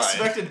be should a have ride.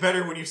 expected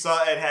better when you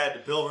saw it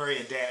had Bill Murray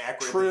and Dan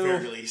Aykroyd at the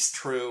very least.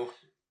 True.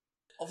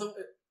 Although,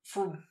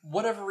 for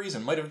whatever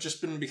reason, might have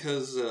just been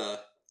because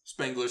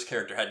Spengler's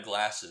character had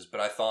glasses, but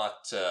I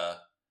thought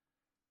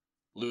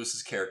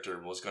Lewis's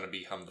character was going to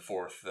become the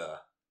fourth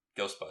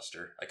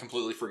Ghostbuster. I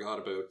completely forgot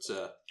about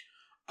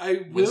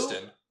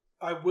Winston.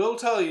 I will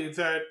tell you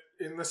that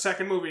in the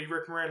second movie,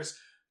 Rick Moranis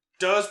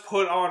does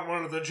put on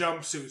one of the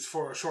jumpsuits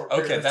for a short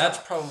period Okay, of that's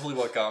time. probably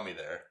what got me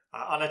there.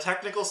 On a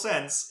technical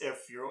sense,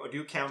 if you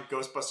do count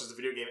Ghostbusters the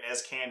video game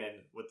as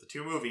canon with the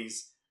two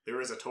movies,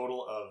 there is a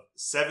total of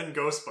 7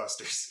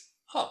 Ghostbusters.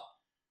 Huh.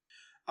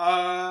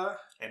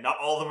 And not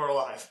all of them are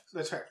alive.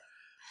 That's fair.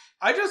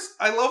 I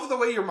love the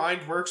way your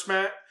mind works,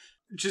 Matt.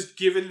 Just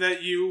given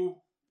that you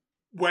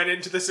went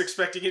into this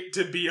expecting it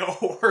to be a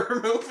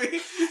horror movie.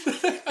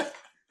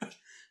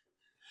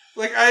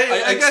 Like,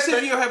 I guess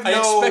if you have I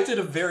no... expected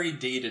a very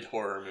dated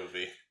horror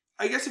movie.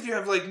 I guess if you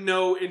have, like,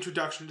 no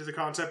introduction to the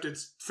concept,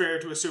 it's fair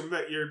to assume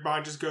that your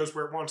mind just goes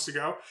where it wants to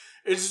go.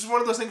 It's just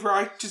one of those things where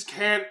I just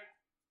can't,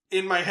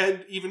 in my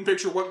head, even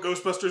picture what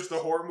Ghostbusters the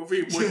horror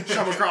movie would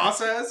come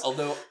across as.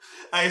 Although,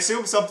 I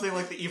assume something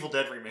like the Evil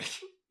Dead remake.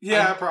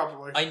 Yeah,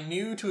 probably. I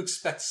knew to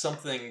expect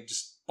something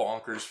just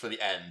bonkers for the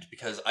end,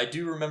 because I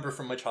do remember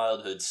from my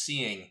childhood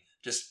seeing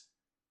just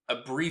a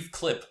brief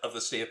clip of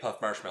the Stay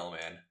Puft Marshmallow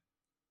Man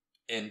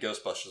in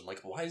Ghostbusters. I'm like,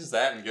 why is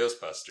that in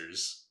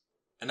Ghostbusters?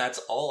 And that's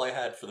all I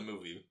had for the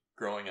movie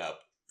growing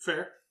up.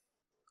 Fair.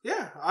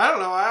 Yeah, I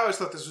don't know. I always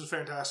thought this was a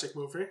fantastic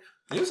movie.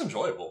 It was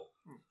enjoyable.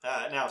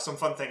 Now, some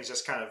fun things,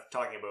 just kind of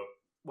talking about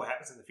what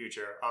happens in the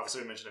future.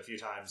 Obviously, we mentioned a few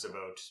times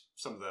about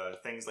some of the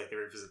things, like they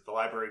revisit the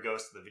library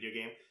ghost in the video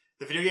game.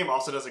 The video game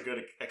also does a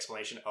good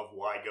explanation of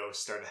why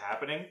ghosts started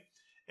happening.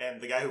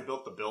 And the guy who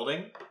built the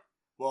building,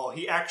 well,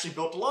 he actually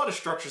built a lot of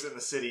structures in the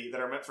city that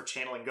are meant for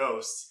channeling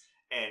ghosts,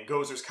 and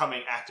Gozer's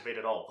Coming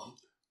activated all of them.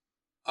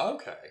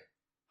 Okay.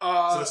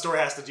 So the story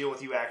has to deal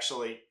with you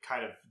actually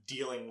kind of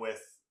dealing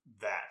with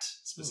that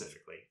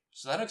specifically.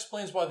 So that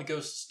explains why the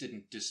ghosts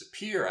didn't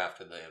disappear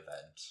after the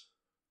event.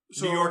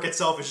 So, New York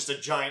itself is just a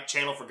giant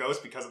channel for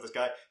ghosts because of this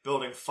guy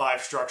building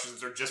 5 structures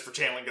that are just for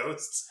channeling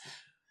ghosts.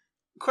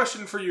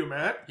 question for you,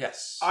 Matt.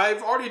 Yes.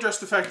 I've already addressed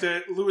the fact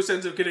that Lewis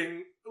ends up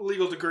getting a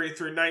legal degree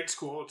through night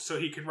school so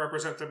he can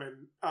represent them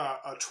in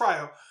a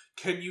trial.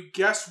 Can you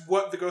guess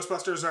what the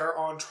Ghostbusters are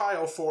on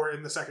trial for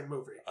in the second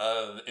movie?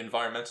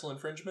 Environmental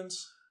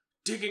infringements?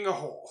 Digging a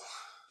hole.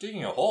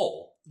 Digging a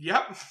hole?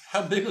 Yep.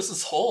 How big was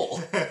this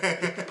hole?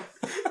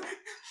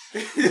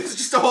 It's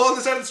just a hole on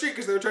the side of the street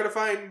because they were trying to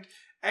find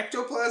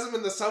ectoplasm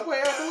in the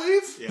subway, I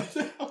believe.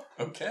 Yeah.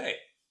 Okay.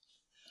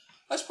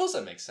 I suppose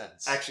that makes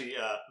sense. Actually,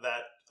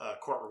 that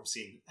courtroom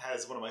scene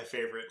has one of my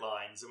favorite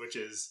lines, which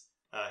is,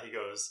 he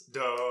goes,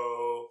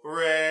 Do,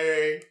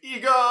 Re,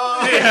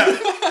 Egon!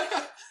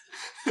 Yeah.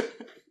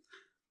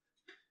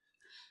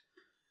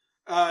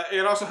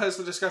 It also has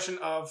the discussion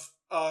of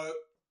a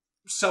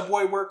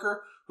subway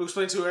worker who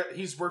explains who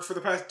he's worked for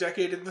the past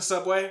decade in the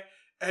subway,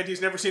 and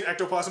he's never seen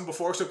ectoplasm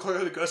before, so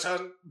clearly the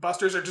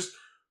Ghostbusters are just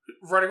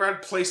running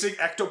around placing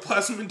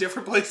ectoplasm in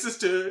different places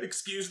to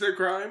excuse their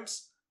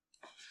crimes.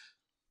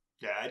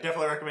 Yeah, I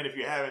definitely recommend if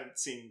you haven't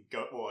seen,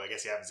 well, I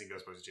guess you haven't seen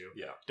Ghostbusters 2.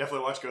 Yeah.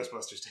 Definitely watch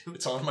Ghostbusters 2.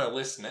 It's on my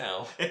list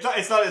now.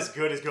 It's not as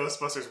good as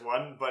Ghostbusters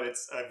 1, but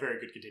it's a very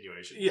good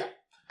continuation. Yeah.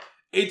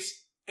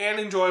 It's an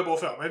enjoyable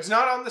film. It's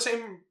not on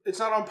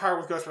par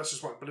with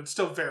Ghostbusters 1, but it's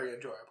still very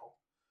enjoyable.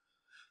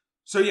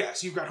 So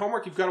yes, you've got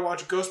homework, you've got to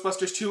watch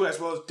Ghostbusters 2 as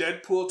well as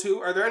Deadpool 2.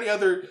 Are there any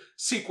other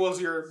sequels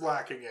you're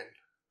lacking in?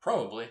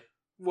 Probably.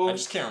 Well, I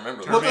just can't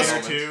remember. Well, them at the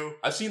Terminator moment.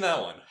 2. I've seen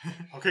that one.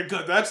 okay,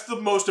 good. That's the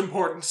most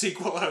important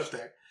sequel out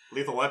there.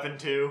 Lethal Weapon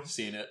 2.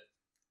 Seen it.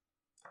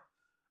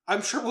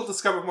 I'm sure we'll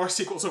discover more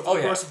sequels over Oh,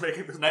 the yeah. course of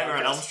making this Nightmare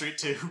on podcast. Elm Street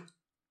 2.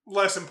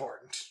 Less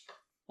important.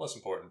 Less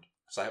important,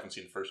 because I haven't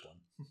seen the first one.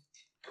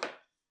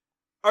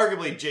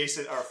 Arguably,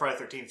 Jason or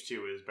Friday 13th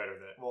 2 is better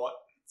than well.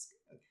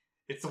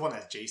 It's the one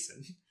that's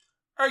Jason.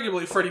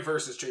 Arguably, Freddy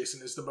vs.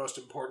 Jason is the most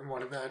important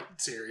one in that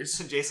series.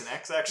 Jason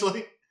X,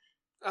 actually.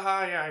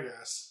 Yeah, I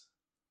guess.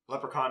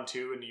 Leprechaun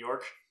 2 in New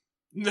York.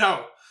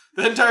 No.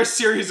 The entire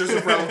series is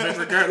irrelevant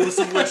regardless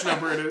of which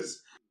number it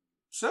is.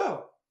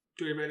 So,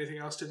 do we have anything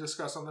else to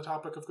discuss on the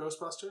topic of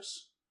Ghostbusters?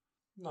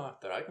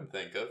 Not that I can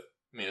think of.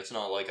 I mean, it's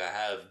not like I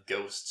have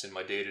ghosts in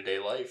my day-to-day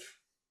life.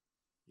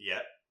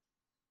 Yet.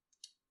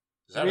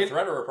 Is that a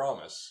threat or a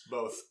promise?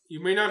 Both.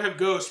 You may not have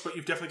ghosts, but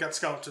you've definitely got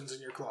skeletons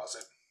in your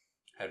closet.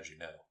 How did you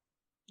know?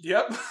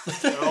 Yep.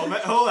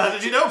 Oh, how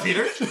did you know,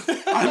 Peter?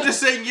 I'm just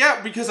saying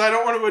yep because I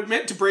don't want to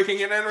admit to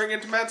breaking and entering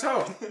into Matt's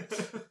home.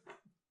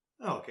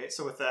 Okay,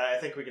 so with that, I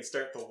think we can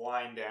start the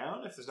wind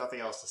down if there's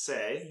nothing else to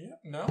say. Yeah,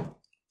 no.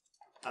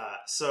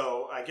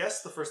 So I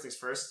guess the first things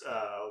first,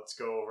 let's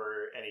go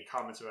over any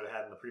comments we might have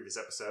had in the previous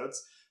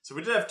episodes. So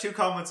we did have 2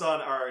 comments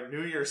on our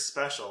New Year's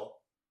special.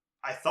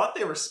 I thought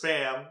they were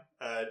spam,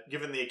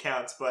 given the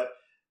accounts, but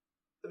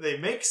they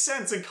make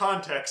sense in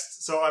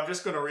context, so I'm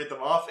just going to read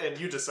them off, and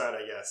you decide,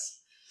 I guess.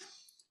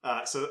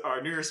 So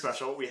our New Year's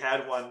special, we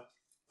had one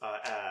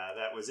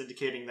that was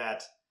indicating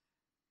that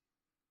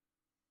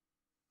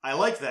I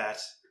like that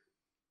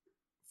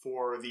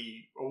for the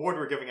award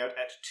we're giving out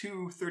at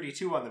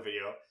 2:32 on the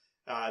video.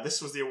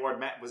 This was the award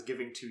Matt was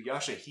giving to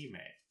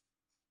Yashahime.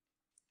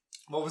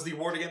 What was the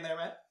award again there,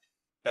 Matt?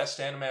 Best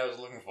anime I was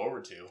looking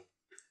forward to.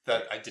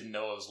 That I didn't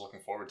know I was looking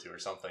forward to or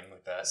something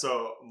like that.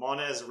 So,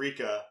 Monez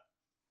Rika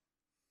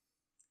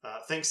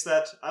thinks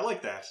that I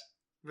like that.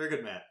 Very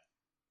good, Matt.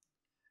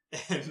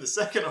 And the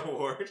second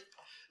award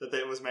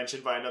that was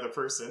mentioned by another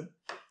person,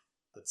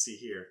 let's see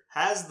here,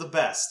 has the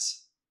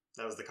best.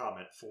 That was the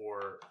comment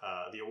for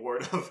the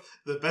award of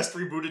the best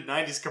rebooted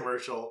 90s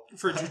commercial.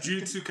 For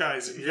Jujutsu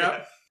Kaisen,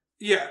 yep.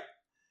 Yeah.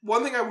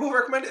 One thing I will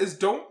recommend is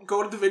don't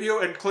go to the video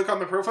and click on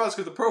the profiles,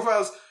 because the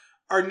profiles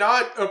are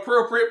not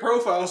appropriate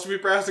profiles to be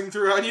browsing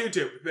through on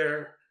YouTube.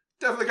 They're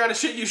definitely kind of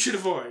shit you should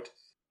avoid.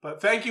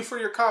 But thank you for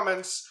your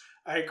comments.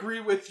 I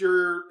agree with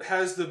your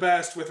has the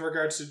best with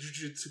regards to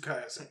Jujutsu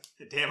Kaisen.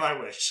 Damn, I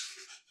wish.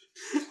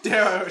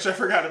 Damn, I wish I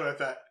forgot about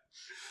that.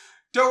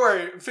 Don't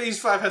worry, Phase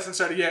 5 hasn't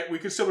started yet. We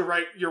could still be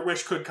right. Your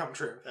wish could come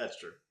true. That's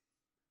true.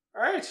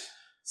 Alright.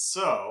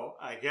 So,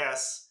 I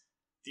guess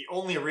the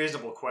only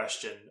reasonable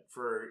question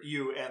for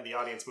you and the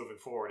audience moving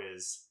forward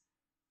is,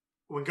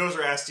 when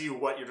Gozer asked you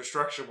what your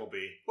destruction will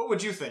be, what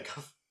would you think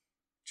of?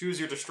 Choose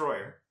your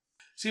destroyer.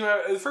 See,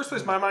 the first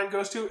place my mind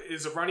goes to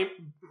is a bunny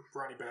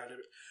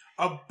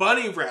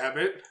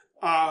rabbit,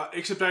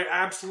 except I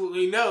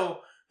absolutely know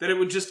that it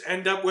would just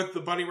end up with the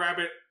bunny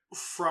rabbit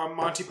from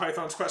Monty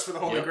Python's Quest for the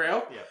Holy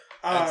Grail. Yep.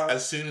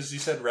 As soon as you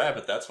said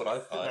rabbit, that's what I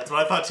thought. That's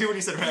what I thought too when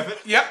you said rabbit.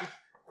 Yep.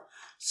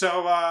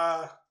 So,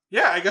 I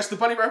guess the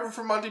bunny rabbit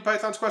from Monty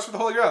Python's Quest for the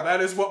Holy Grail.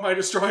 That is what my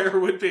destroyer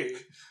would be.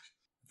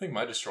 I think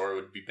my destroyer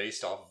would be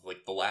based off of,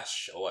 like, the last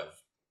show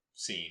I've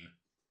seen.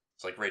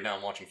 It's like right now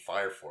I'm watching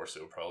Fire Force, so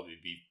it would probably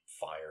be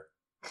fire.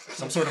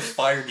 Some sort of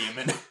fire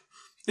demon.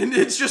 And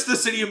it's just the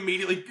city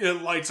immediately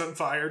lights on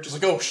fire. Just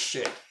like, oh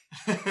shit.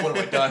 What have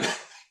I done?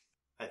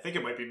 I think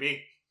it might be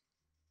me.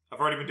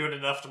 I've already been doing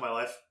enough to my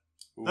life.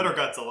 Ooh. That or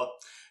Godzilla.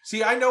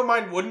 See, I know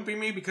mine wouldn't be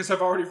me because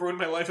I've already ruined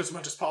my life as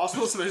much as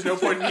possible, so there's no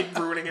point in me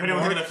ruining it more.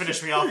 Anyone's going to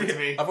finish me off, it's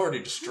me. I've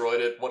already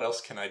destroyed it. What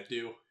else can I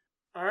do?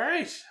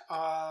 Alright.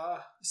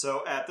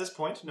 So at this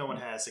point, no one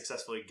has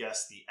successfully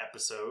guessed the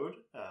episode.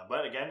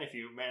 But again, if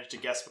you manage to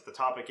guess what the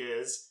topic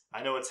is,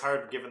 I know it's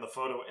hard given the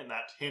photo and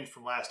that hint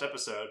from last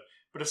episode,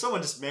 but if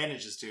someone just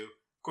manages to,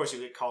 of course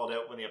you'll get called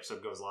out when the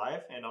episode goes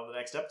live and on the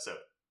next episode.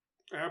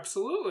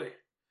 Absolutely.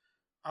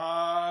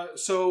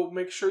 So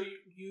make sure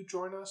you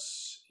join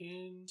us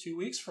in 2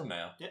 weeks from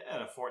now. Yeah,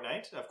 in a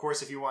fortnight. Of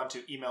course, if you want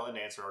to email and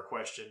answer our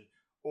question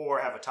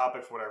or have a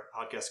topic for what our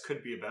podcast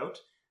could be about,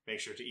 make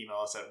sure to email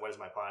us at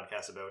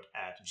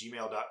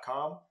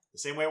whatismypodcastabout@gmail.com. The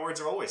same way words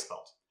are always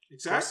spelled.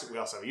 Exactly. Of course, we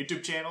also have a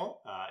YouTube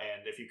channel,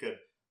 and if you could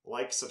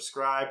like,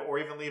 subscribe, or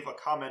even leave a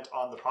comment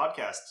on the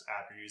podcast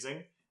app you're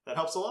using, that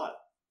helps a lot.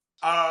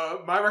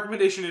 My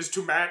recommendation is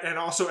to Matt and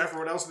also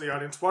everyone else in the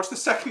audience, watch the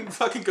second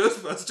fucking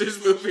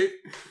Ghostbusters movie.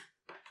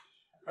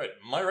 Alright,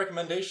 my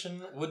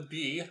recommendation would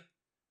be,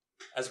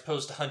 as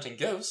opposed to hunting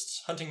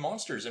ghosts, hunting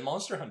monsters in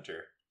Monster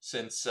Hunter.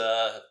 Since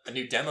a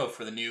new demo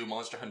for the new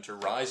Monster Hunter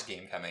Rise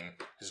game coming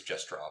has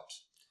just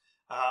dropped.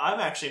 I'm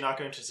actually not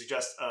going to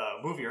suggest a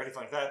movie or anything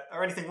like that,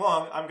 or anything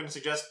long. I'm going to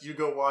suggest you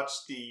go watch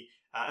the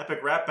epic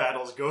rap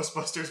battles,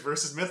 Ghostbusters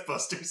versus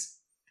Mythbusters.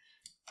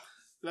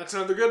 That's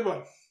another good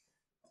one.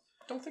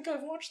 I don't think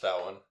I've watched that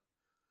one.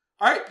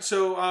 Alright,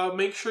 so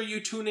make sure you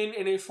tune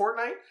in a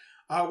fortnight,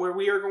 where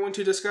we are going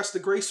to discuss the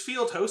Grace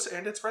Field House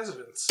and its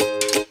residents.